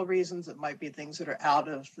personal reasons. It might be things that are out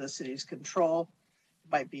of the city's control.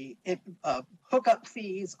 It might be hookup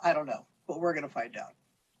fees. I don't know, but we're going to find out.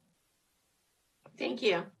 Thank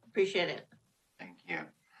you. Appreciate it. Thank you.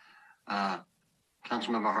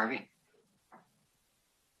 Councilmember Harvey.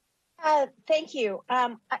 Thank you.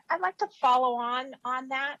 I'd like to follow on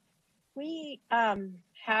that. We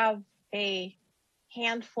have a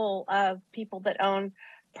handful of people that own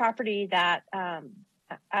property that,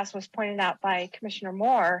 as was pointed out by Commissioner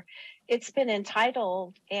Moore, it's been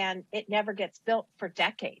entitled and it never gets built for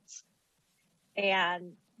decades.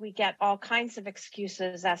 And we get all kinds of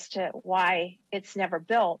excuses as to why it's never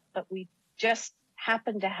built, but we just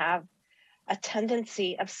happen to have a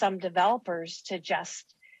tendency of some developers to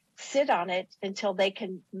just sit on it until they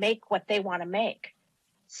can make what they want to make.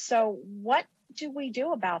 So what do we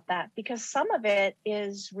do about that? Because some of it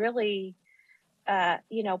is really,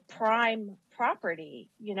 prime property.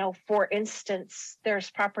 For instance, there's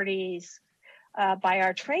properties by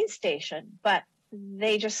our train station, but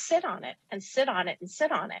they just sit on it and sit on it and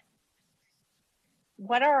sit on it.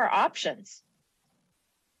 What are our options?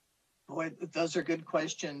 Boy, those are good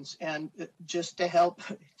questions. And just to help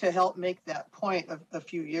make that point, a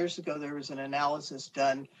few years ago, there was an analysis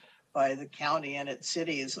done by the county and its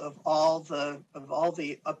cities of all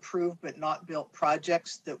the approved but not built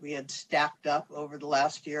projects that we had stacked up over the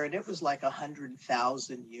last year. And it was like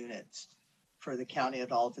 100,000 units for the county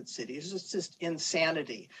and all of its cities. It's just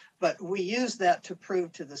insanity. But we use that to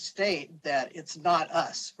prove to the state that it's not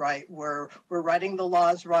us, right? We're writing the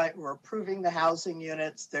laws right. We're approving the housing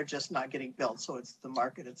units. They're just not getting built. So it's the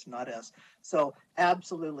market, it's not us. So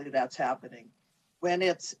absolutely that's happening. When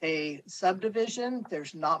it's a subdivision,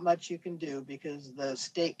 there's not much you can do because the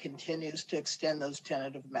state continues to extend those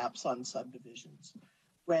tentative maps on subdivisions.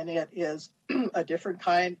 When it is a different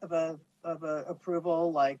kind of a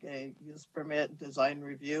approval, like a use permit, design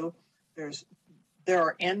review, there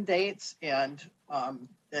are end dates, and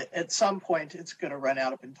at some point it's going to run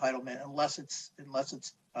out of entitlement unless it's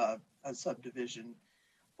a subdivision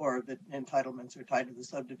or the entitlements are tied to the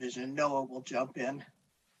subdivision. NOAA will jump in.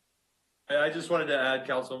 I just wanted to add,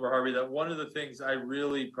 Councilmember Harvey, that one of the things I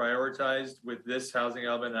really prioritized with this housing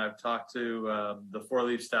element, and I've talked to the Four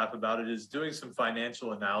Leaf staff about it, is doing some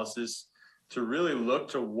financial analysis to really look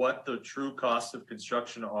to what the true costs of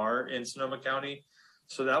construction are in Sonoma County.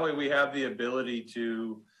 So that way we have the ability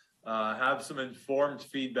to have some informed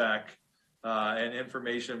feedback and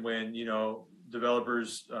information when,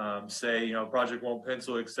 developers say, project won't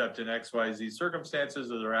pencil except in XYZ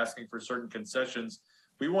circumstances, or they're asking for certain concessions.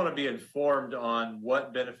 We want to be informed on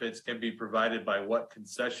what benefits can be provided by what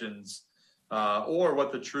concessions, or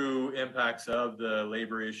what the true impacts of the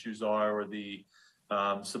labor issues are, or the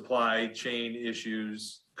supply chain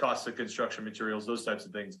issues, cost of construction materials, those types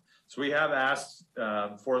of things. So we have asked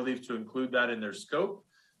for Leaf to include that in their scope.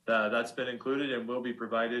 That's been included and will be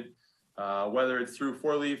provided, whether it's through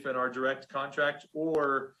Four Leaf and our direct contract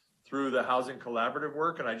or through the housing collaborative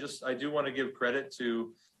work. And I do want to give credit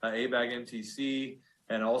to ABAG MTC,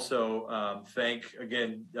 and also thank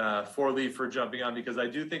again Four Leaf for jumping on, because I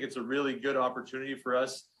do think it's a really good opportunity for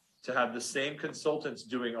us to have the same consultants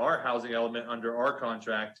doing our housing element under our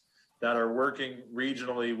contract that are working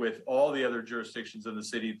regionally with all the other jurisdictions in the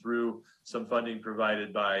city through some funding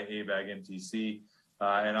provided by ABAG MTC.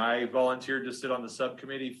 And I volunteered to sit on the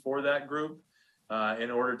subcommittee for that group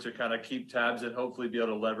in order to kind of keep tabs and hopefully be able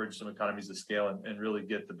to leverage some economies of scale and really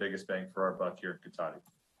get the biggest bang for our buck here at Cotati.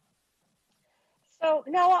 So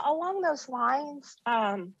Noah, along those lines,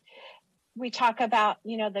 we talk about,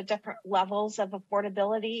 the different levels of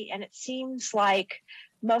affordability, and it seems like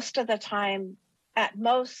most of the time, at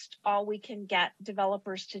most, all we can get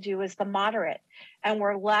developers to do is the moderate, and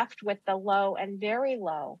we're left with the low and very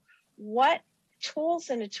low. What tools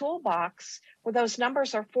in a toolbox where those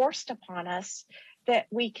numbers are forced upon us that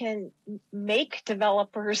we can make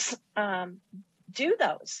developers do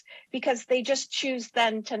those, because they just choose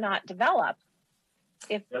then to not develop?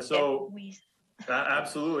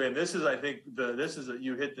 Absolutely, and this is, I think,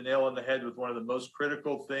 you hit the nail on the head with one of the most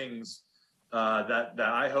critical things that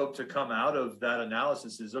I hope to come out of that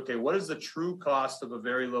analysis is, okay, what is the true cost of a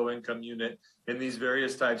very low income unit in these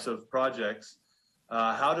various types of projects?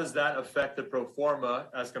 How does that affect the pro forma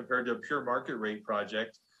as compared to a pure market rate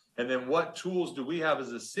project? And then what tools do we have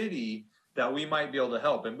as a city that we might be able to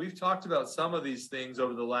help? And we've talked about some of these things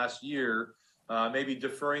over the last year, maybe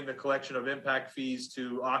deferring the collection of impact fees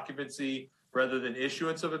to occupancy rather than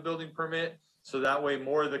issuance of a building permit. So that way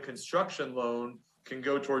more of the construction loan can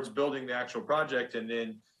go towards building the actual project, and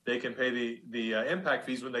then they can pay the impact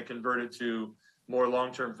fees when they convert it to more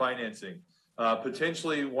long-term financing.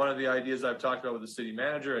 Potentially one of the ideas I've talked about with the city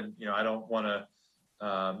manager, and I don't want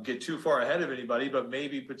to get too far ahead of anybody, but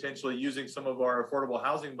maybe potentially using some of our affordable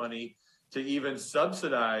housing money to even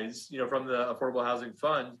subsidize, from the Affordable Housing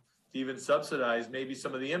Fund, to even subsidize maybe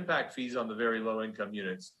some of the impact fees on the very low income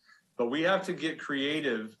units. But we have to get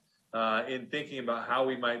creative in thinking about how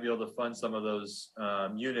we might be able to fund some of those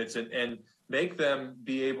units and make them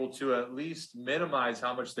be able to at least minimize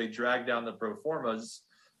how much they drag down the pro formas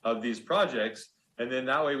of these projects. And then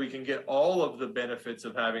that way we can get all of the benefits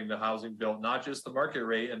of having the housing built, not just the market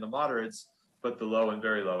rate and the moderates, but the low and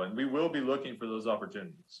very low. And we will be looking for those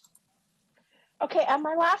opportunities. Okay, and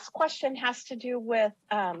my last question has to do with,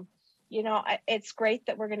 it's great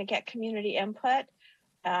that we're going to get community input.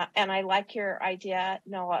 And I like your idea,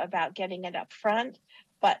 Noah, about getting it up front.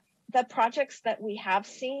 But the projects that we have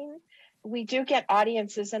seen, we do get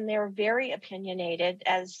audiences, and they're very opinionated,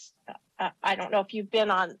 as I don't know if you've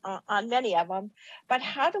been on many of them, but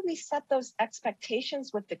how do we set those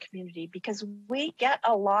expectations with the community? Because we get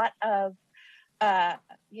a lot of,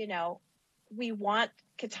 we want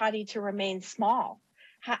Cotati to remain small.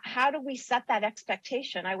 How do we set that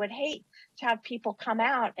expectation? I would hate to have people come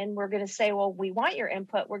out and we're going to say, well, we want your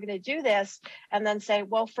input, we're going to do this, and then say,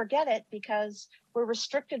 well, forget it because we're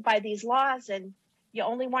restricted by these laws and you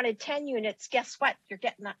only wanted 10 units. Guess what? You're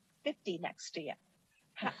getting 50 next to you.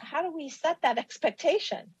 How do we set that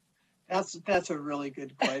expectation? That's a really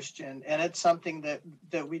good question. And it's something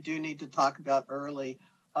that we do need to talk about early.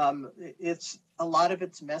 It's a lot of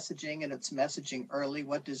it's messaging, and it's messaging early.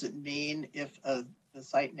 What does it mean if the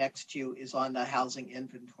site next to you is on the housing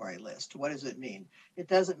inventory list? What does it mean? It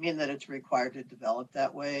doesn't mean that it's required to develop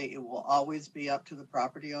that way. It will always be up to the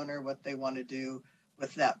property owner what they want to do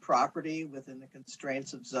with that property within the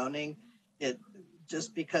constraints of zoning.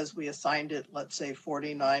 Just because we assigned it, let's say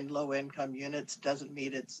 49 low-income units, doesn't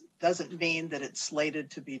mean that it's slated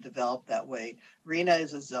to be developed that way. RENA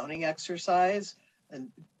is a zoning exercise, and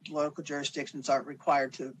local jurisdictions aren't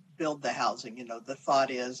required to build the housing. The thought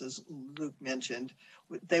is, as Luke mentioned,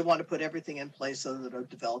 they want to put everything in place so that a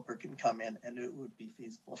developer can come in and it would be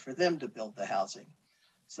feasible for them to build the housing.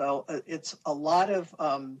 So it's a lot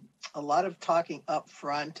of talking up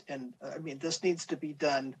front, and this needs to be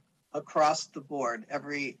done across the board.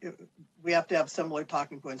 We have to have similar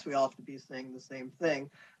talking points. We all have to be saying the same thing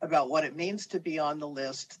about what it means to be on the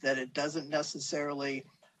list, that it doesn't necessarily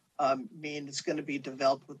mean it's going to be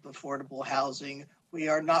developed with affordable housing. We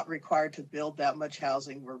are not required to build that much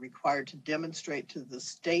housing. We're required to demonstrate to the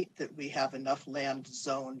state that we have enough land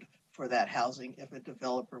zoned for that housing if a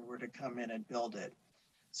developer were to come in and build it.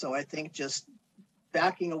 So I think just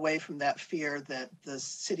backing away from that fear that the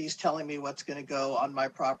city's telling me what's going to go on my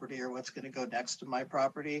property or what's going to go next to my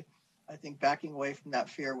property. I think backing away from that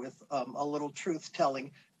fear with a little truth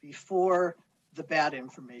telling before the bad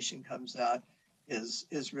information comes out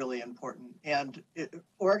is really important. And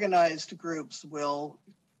organized groups will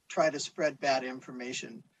try to spread bad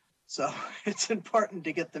information. So it's important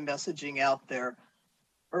to get the messaging out there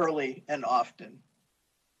early and often.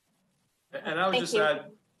 And I would just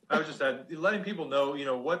add, letting people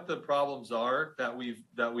know, what the problems are that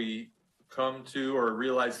we come to or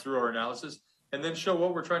realize through our analysis, and then show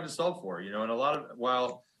what we're trying to solve for. And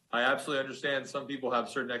while I absolutely understand some people have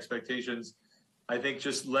certain expectations, I think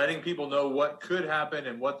just letting people know what could happen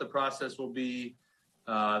and what the process will be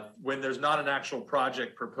when there's not an actual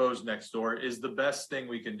project proposed next door is the best thing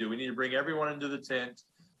we can do. We need to bring everyone into the tent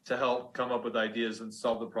to help come up with ideas and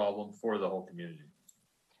solve the problem for the whole community.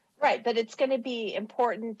 Right, but it's going to be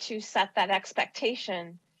important to set that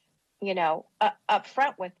expectation, up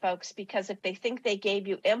front with folks, because if they think they gave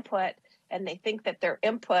you input and they think that their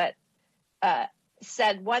input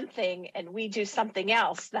said one thing and we do something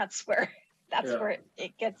else, that's where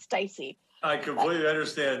it gets dicey. I completely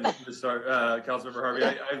understand, Councilmember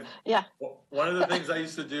Harvey. One of the things I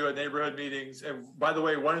used to do at neighborhood meetings, and by the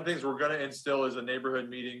way, one of the things we're going to instill is a neighborhood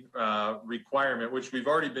meeting requirement, which we've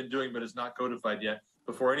already been doing, but it's not codified yet.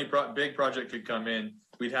 Before any big project could come in,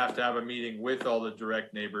 we'd have to have a meeting with all the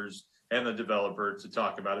direct neighbors and the developer to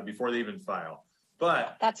talk about it before they even file.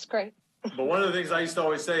 But that's great. But one of the things I used to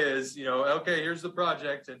always say is, okay, here's the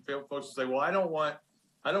project, and folks will say, well, I don't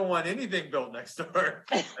want anything built next door.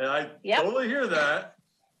 And I totally hear that.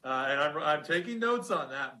 And I'm taking notes on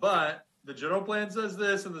that. But the general plan says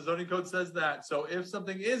this and the zoning code says that. So if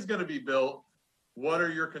something is going to be built, what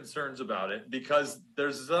are your concerns about it? Because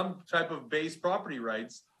there's some type of base property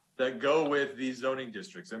rights that go with these zoning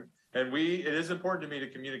districts. And it is important to me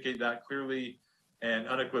to communicate that clearly and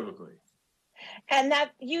unequivocally. And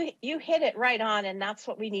that you hit it right on, and that's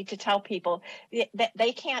what we need to tell people, that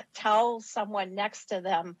they can't tell someone next to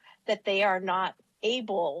them that they are not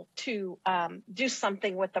able to do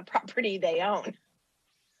something with the property they own.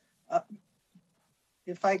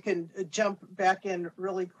 If I can jump back in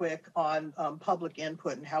really quick on public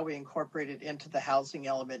input and how we incorporate it into the housing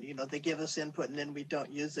element. They give us input and then we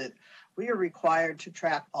don't use it. We are required to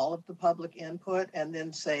track all of the public input and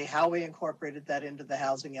then say how we incorporated that into the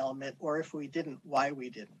housing element, or if we didn't, why we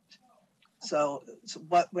didn't. So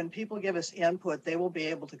when people give us input, they will be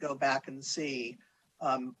able to go back and see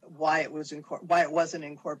why it wasn't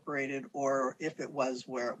incorporated, or if it was,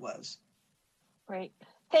 where it was. Great.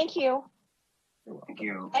 Thank you. Thank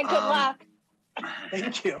you. And good luck.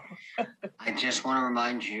 Thank you. I just want to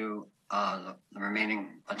remind you, the remaining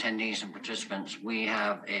attendees and participants, we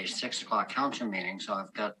have a 6 o'clock council meeting. So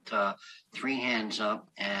I've got 3 hands up,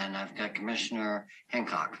 and I've got Commissioner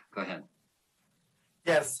Hancock. Go ahead.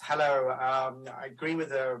 Yes, hello. I agree with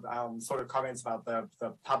the sort of comments about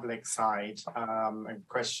the public side and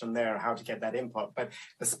question there, how to get that input. But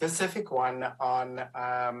a specific one on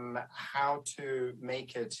how to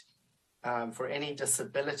make it for any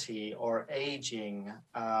disability or aging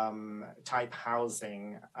type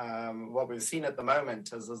housing. What we've seen at the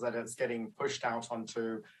moment is that it's getting pushed out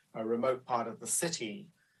onto a remote part of the city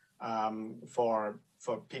for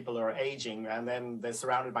people who are aging, and then they're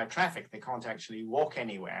surrounded by traffic. They can't actually walk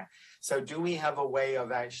anywhere. So do we have a way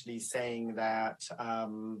of actually saying that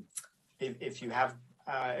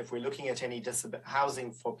if we're looking at any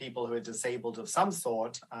housing for people who are disabled of some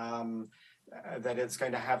sort, that it's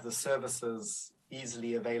going to have the services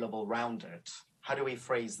easily available around it? How do we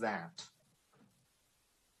phrase that?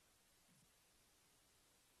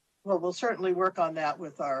 Well, we'll certainly work on that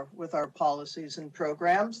with our policies and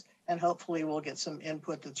programs, and hopefully we'll get some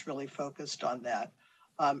input that's really focused on that.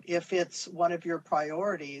 If it's one of your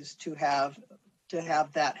priorities to have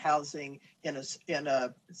that housing in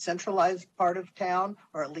a centralized part of town,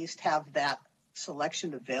 or at least have that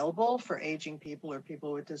selection available for aging people or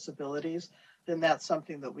people with disabilities, then that's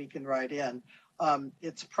something that we can write in.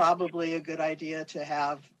 It's probably a good idea to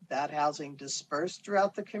have that housing dispersed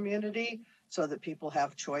throughout the community so that people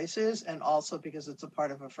have choices, and also because it's a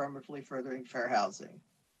part of affirmatively furthering fair housing.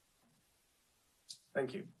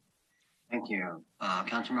 Thank you. Thank you.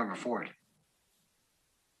 Councilmember Ford.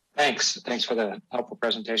 Thanks for the helpful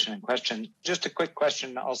presentation and question. Just a quick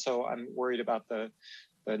question also, I'm worried about the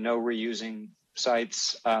no reusing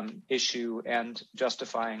sites issue and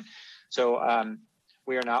justifying. So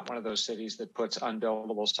we are not one of those cities that puts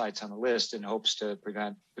unbuildable sites on the list in hopes to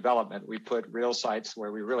prevent development. We put real sites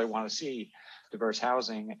where we really want to see diverse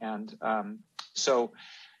housing. And so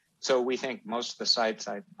we think most of the sites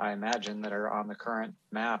I imagine that are on the current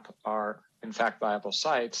map are in fact viable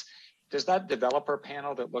sites. Does that developer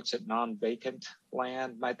panel that looks at non-vacant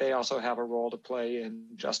land, might they also have a role to play in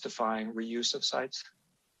justifying reuse of sites?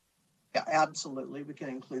 Yeah, absolutely. We can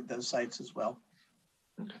include those sites as well.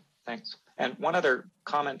 Okay, thanks. And one other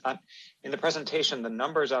comment in the presentation, the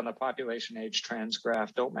numbers on the population age trends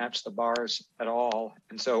graph don't match the bars at all.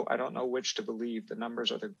 And so I don't know which to believe, the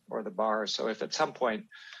numbers or the bars. So if at some point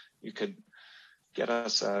you could get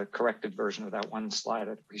us a corrected version of that one slide,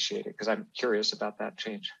 I'd appreciate it because I'm curious about that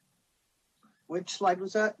change. Which slide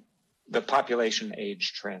was that? The population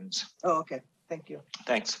age trends. Oh, okay. Thank you.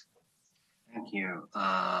 Thanks. Thank you.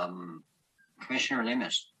 Commissioner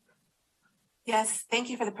Lemus. Yes, thank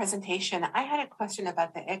you for the presentation. I had a question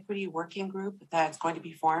about the equity working group that's going to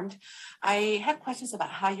be formed. I had questions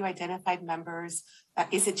about how you identified members.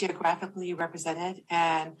 Is it geographically represented?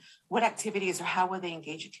 And what activities or how will they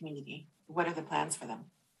engage the community? What are the plans for them?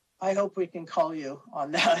 I hope we can call you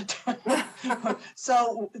on that.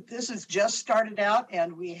 So this has just started out,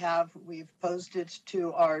 and we've posted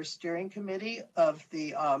to our steering committee of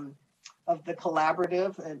the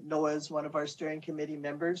collaborative, and Noah is one of our steering committee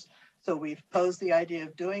members. So we've posed the idea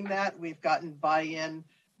of doing that. We've gotten buy-in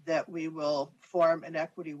that we will form an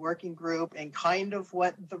equity working group and kind of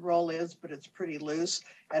what the role is, but it's pretty loose.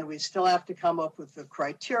 And we still have to come up with the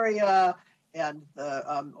criteria and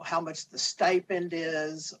the how much the stipend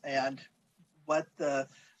is and what the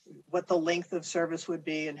length of service would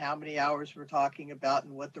be and how many hours we're talking about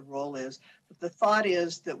and what the role is. But the thought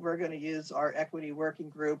is that we're going to use our equity working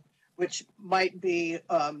group, which might be,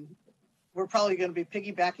 we're probably going to be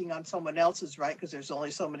piggybacking on someone else's, right? Because there's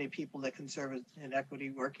only so many people that can serve in equity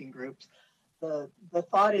working groups. The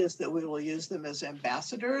thought is that we will use them as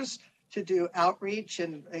ambassadors to do outreach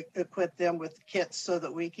and equip them with kits so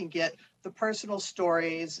that we can get the personal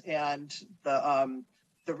stories and the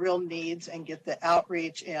real needs and get the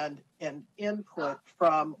outreach and input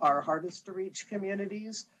from our hardest to reach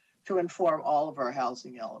communities to inform all of our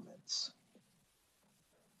housing elements.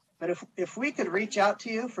 But if we could reach out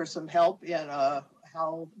to you for some help in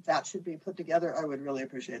how that should be put together, I would really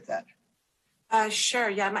appreciate that. Sure.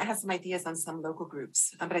 Yeah, I might have some ideas on some local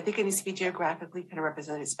groups, but I think it needs to be geographically kind of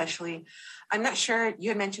represented, especially, I'm not sure,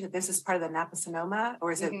 you had mentioned that this is part of the Napa-Sonoma,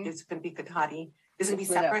 or is it's going to be Cotati? Is it going to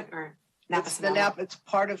be separate or Napa-Sonoma? It's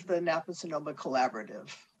part of the Napa-Sonoma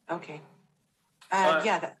collaborative. Okay.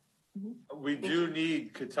 We do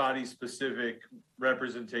need Cotati specific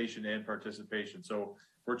representation and participation. So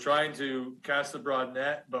we're trying to cast the broad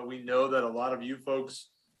net, but we know that a lot of you folks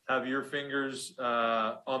have your fingers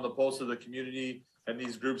on the pulse of the community and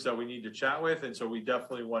these groups that we need to chat with. And so we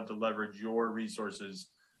definitely want to leverage your resources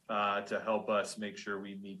to help us make sure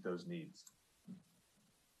we meet those needs.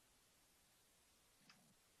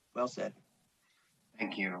 Well said.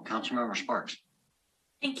 Thank you. Councilmember Sparks.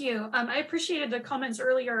 Thank you. I appreciated the comments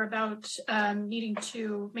earlier about needing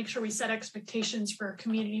to make sure we set expectations for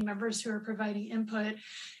community members who are providing input.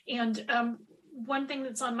 And one thing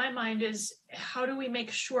that's on my mind is how do we make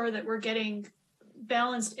sure that we're getting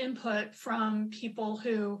balanced input from people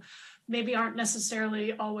who maybe aren't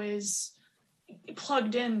necessarily always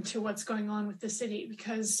plugged into what's going on with the city?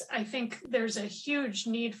 Because I think there's a huge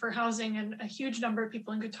need for housing and a huge number of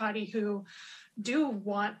people in Cotati who do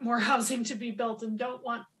want more housing to be built and don't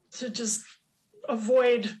want to just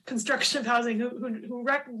avoid construction of housing, who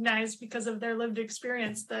recognize because of their lived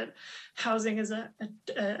experience that housing is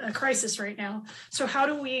a crisis right now. So how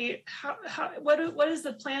do we, what is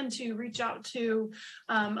the plan to reach out to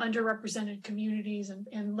underrepresented communities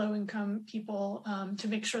and low-income people to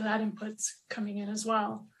make sure that input's coming in as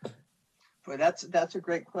well? Well, that's a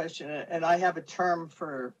great question, and I have a term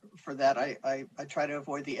for that. I try to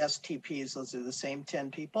avoid the STPs. Those are the same 10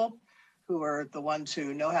 people who are the ones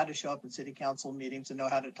who know how to show up at city council meetings and know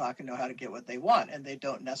how to talk and know how to get what they want, and they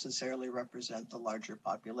don't necessarily represent the larger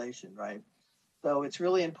population, right? So it's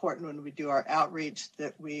really important when we do our outreach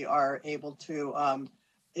that we are able to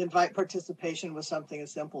invite participation with something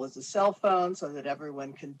as simple as a cell phone so that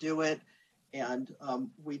everyone can do it. And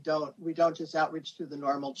we don't just outreach through the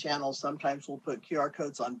normal channels. Sometimes we'll put QR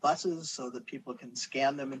codes on buses so that people can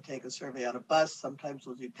scan them and take a survey on a bus. Sometimes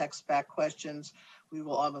we'll do text back questions. We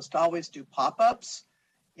will almost always do pop-ups.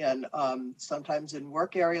 And sometimes in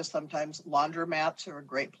work areas, sometimes laundromats are a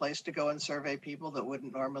great place to go and survey people that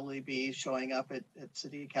wouldn't normally be showing up at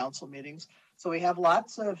city council meetings. So we have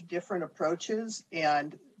lots of different approaches,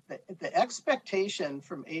 and the expectation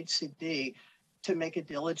from HCD to make a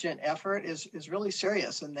diligent effort is really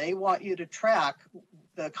serious. And they want you to track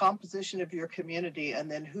the composition of your community and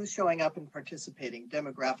then who's showing up and participating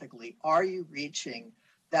demographically. Are you reaching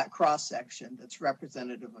that cross section that's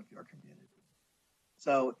representative of your community?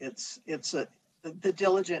 So the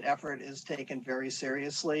diligent effort is taken very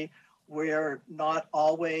seriously. We're not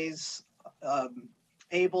always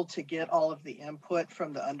able to get all of the input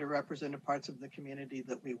from the underrepresented parts of the community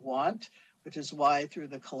that we want, which is why through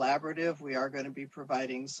the collaborative, we are going to be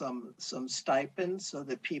providing some stipends so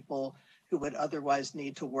that people who would otherwise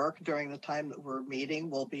need to work during the time that we're meeting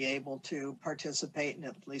will be able to participate and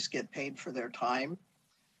at least get paid for their time.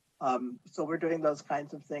 So we're doing those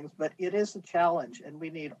kinds of things, but it is a challenge and we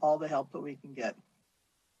need all the help that we can get.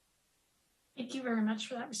 Thank you very much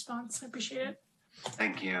for that response. I appreciate it.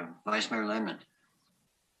 Thank you. Vice Mayor Lemon.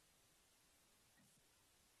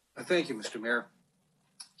 Thank you, Mr. Mayor.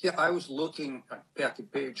 Yeah, I was looking back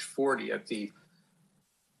at page 40 at the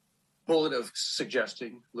bullet of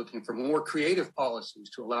looking for more creative policies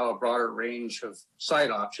to allow a broader range of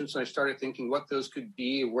site options. And I started thinking what those could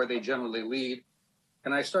be, where they generally lead.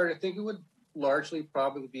 And I started thinking it would largely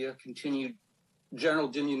probably be a continued general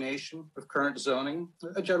diminution of current zoning,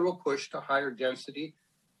 a general push to higher density.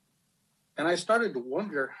 And I started to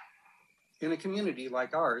wonder, in a community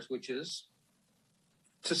like ours, which is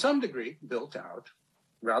to some degree built out,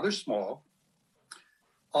 rather small,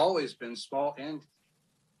 always been small, and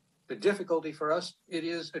the difficulty for us, it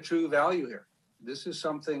is a true value here. This is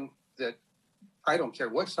something that I don't care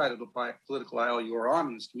what side of the political aisle you are on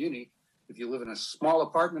in this community. If you live in a small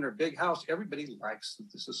apartment or big house, everybody likes that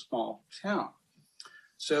this is a small town.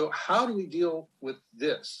 So how do we deal with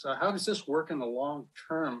this? How does this work in the long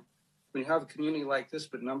term when you have a community like this,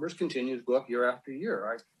 but numbers continue to go up year after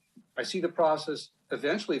year? I see the process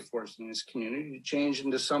eventually forcing this community to change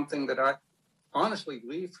into something that I honestly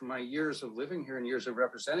believe from my years of living here and years of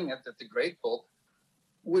representing it, that the grateful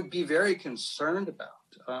would be very concerned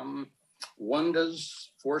about. One,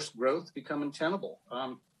 does forced growth become untenable?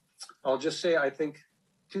 I'll just say, I think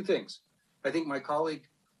two things. I think my colleague,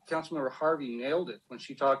 Councilmember Harvey, nailed it when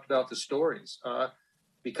she talked about the stories,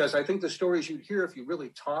 because I think the stories you'd hear if you really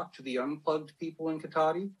talk to the unplugged people in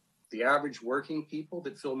Cotati, the average working people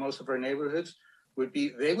that fill most of our neighborhoods,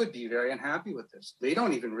 they would be very unhappy with this. They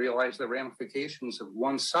don't even realize the ramifications of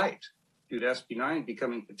one site due to SB 9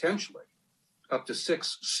 becoming potentially up to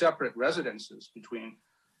 6 separate residences between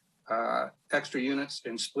extra units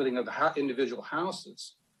and splitting of the individual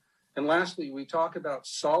houses. And lastly, we talk about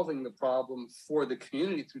solving the problem for the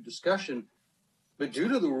community through discussion, but due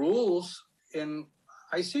to the rules, and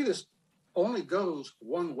I see this only goes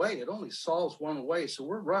one way, it only solves one way. So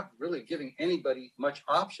we're not really giving anybody much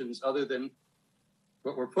options other than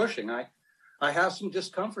what we're pushing. I have some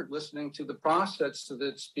discomfort listening to the process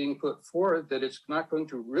that's being put forward, that it's not going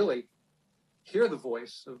to really hear the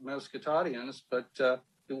voice of most Cotatians, but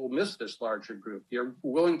it will miss this larger group. You're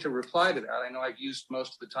willing to reply to that. I know I've used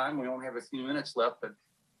most of the time. We only have a few minutes left, but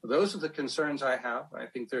those are the concerns I have. I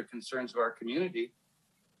think they're concerns of our community.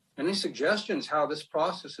 Any suggestions how this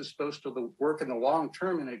process is supposed to work in the long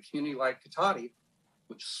term in a community like Cotati,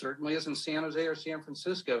 which certainly isn't San Jose or San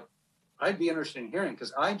Francisco, I'd be interested in hearing,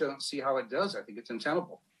 because I don't see how it does. I think it's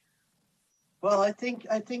untenable. Well, I think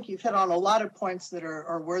you've hit on a lot of points that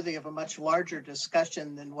are worthy of a much larger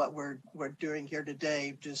discussion than what we're doing here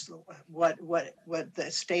today. Just what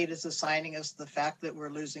the state is assigning us, the fact that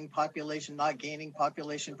we're losing population, not gaining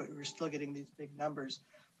population, but we're still getting these big numbers.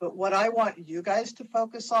 But what I want you guys to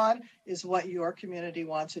focus on is what your community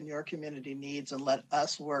wants and your community needs, and let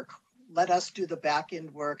us do the back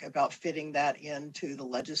end work about fitting that into the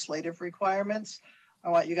legislative requirements. I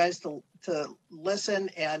want you guys to listen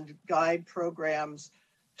and guide programs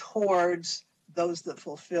towards those that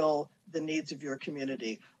fulfill the needs of your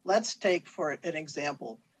community. Let's take, for an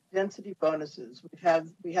example, density bonuses.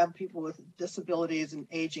 We have people with disabilities and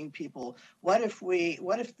aging people. What if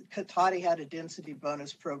Cotati had a density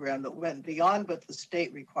bonus program that went beyond what the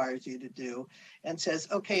state requires you to do and says,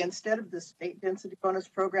 okay, instead of the state density bonus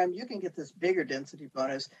program, you can get this bigger density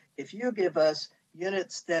bonus if you give us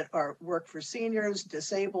units that work for seniors,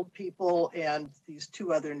 disabled people, and these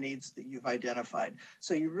 2 other needs that you've identified.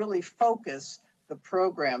 So you really focus the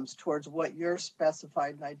programs towards what your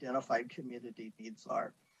specified and identified community needs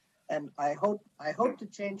are. And I hope to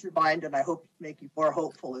change your mind, and I hope to make you more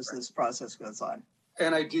hopeful as this process goes on.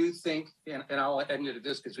 And I do think, and I'll end it at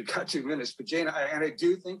this because we've got 2 minutes, but Jane, I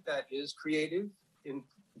do think that is creative in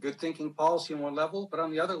good thinking policy on one level, but on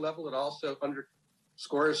the other level, it also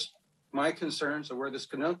underscores my concerns of where this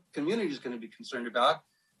community is going to be concerned about.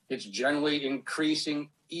 It's generally increasing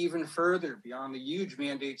even further beyond the huge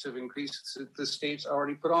mandates of increases that the state's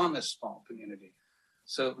already put on this small community.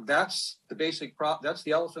 So that's the basic that's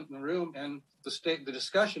the elephant in the room, and the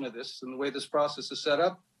discussion of this and the way this process is set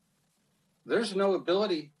up. There's no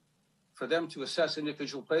ability for them to assess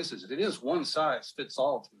individual places. It is one size fits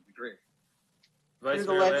all to a degree. Vice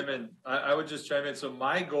Mayor Lemon, I would just chime in. So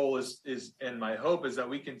my goal is, and my hope is that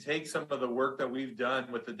we can take some of the work that we've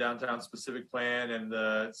done with the downtown specific plan and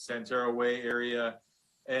the Santero Way area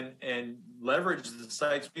and leverage the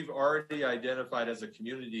sites we've already identified as a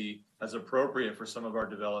community as appropriate for some of our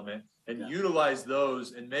development and utilize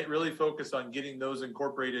those and really focus on getting those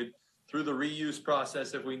incorporated through the reuse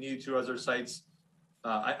process if we need to as our sites.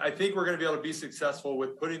 I think we're going to be able to be successful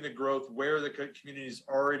with putting the growth where the community's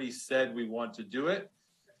already said we want to do it.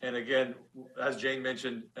 And again, as Jane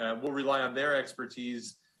mentioned, we'll rely on their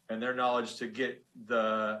expertise and their knowledge to get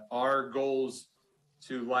our goals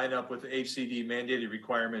to line up with the HCD mandated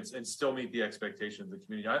requirements and still meet the expectations of the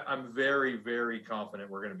community. I'm very, very confident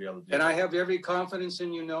we're going to be able to do that. And I have every confidence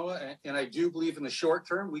in you, Noah, and I do believe in the short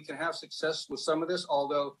term we can have success with some of this,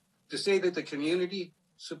 although to say that the community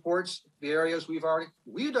supports the areas we've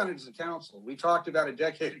done it as a council. We talked about a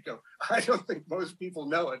decade ago. I don't think most people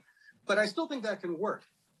know it, but I still think that can work.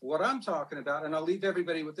 What I'm talking about, and I'll leave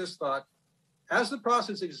everybody with this thought, as the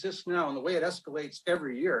process exists now and the way it escalates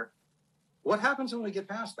every year, what happens when we get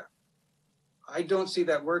past that? I don't see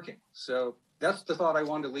that working. So that's the thought I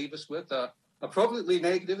wanted to leave us with. Appropriately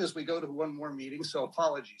negative as we go to one more meeting, so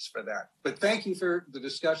apologies for that. But thank you for the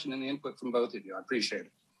discussion and the input from both of you. I appreciate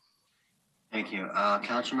it. Thank you.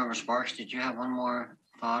 Councilmember Sparks, did you have one more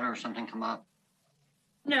thought or something come up?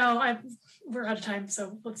 No, we're out of time,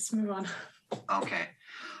 so let's move on. Okay.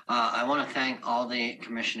 I want to thank all the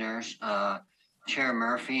commissioners, Chair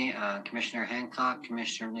Murphy, Commissioner Hancock,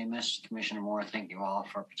 Commissioner Lemus, Commissioner Moore. Thank you all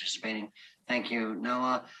for participating. Thank you,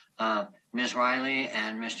 Noah, Ms. Riley,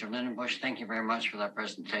 and Mr. Lindenbush. Thank you very much for that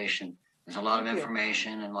presentation. There's a lot of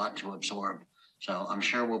information and a lot to absorb. So I'm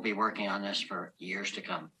sure we'll be working on this for years to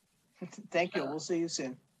come. Thank you. We'll see you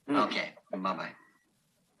soon. Okay. Bye-bye.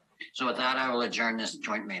 So with that, I will adjourn this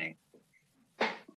joint meeting.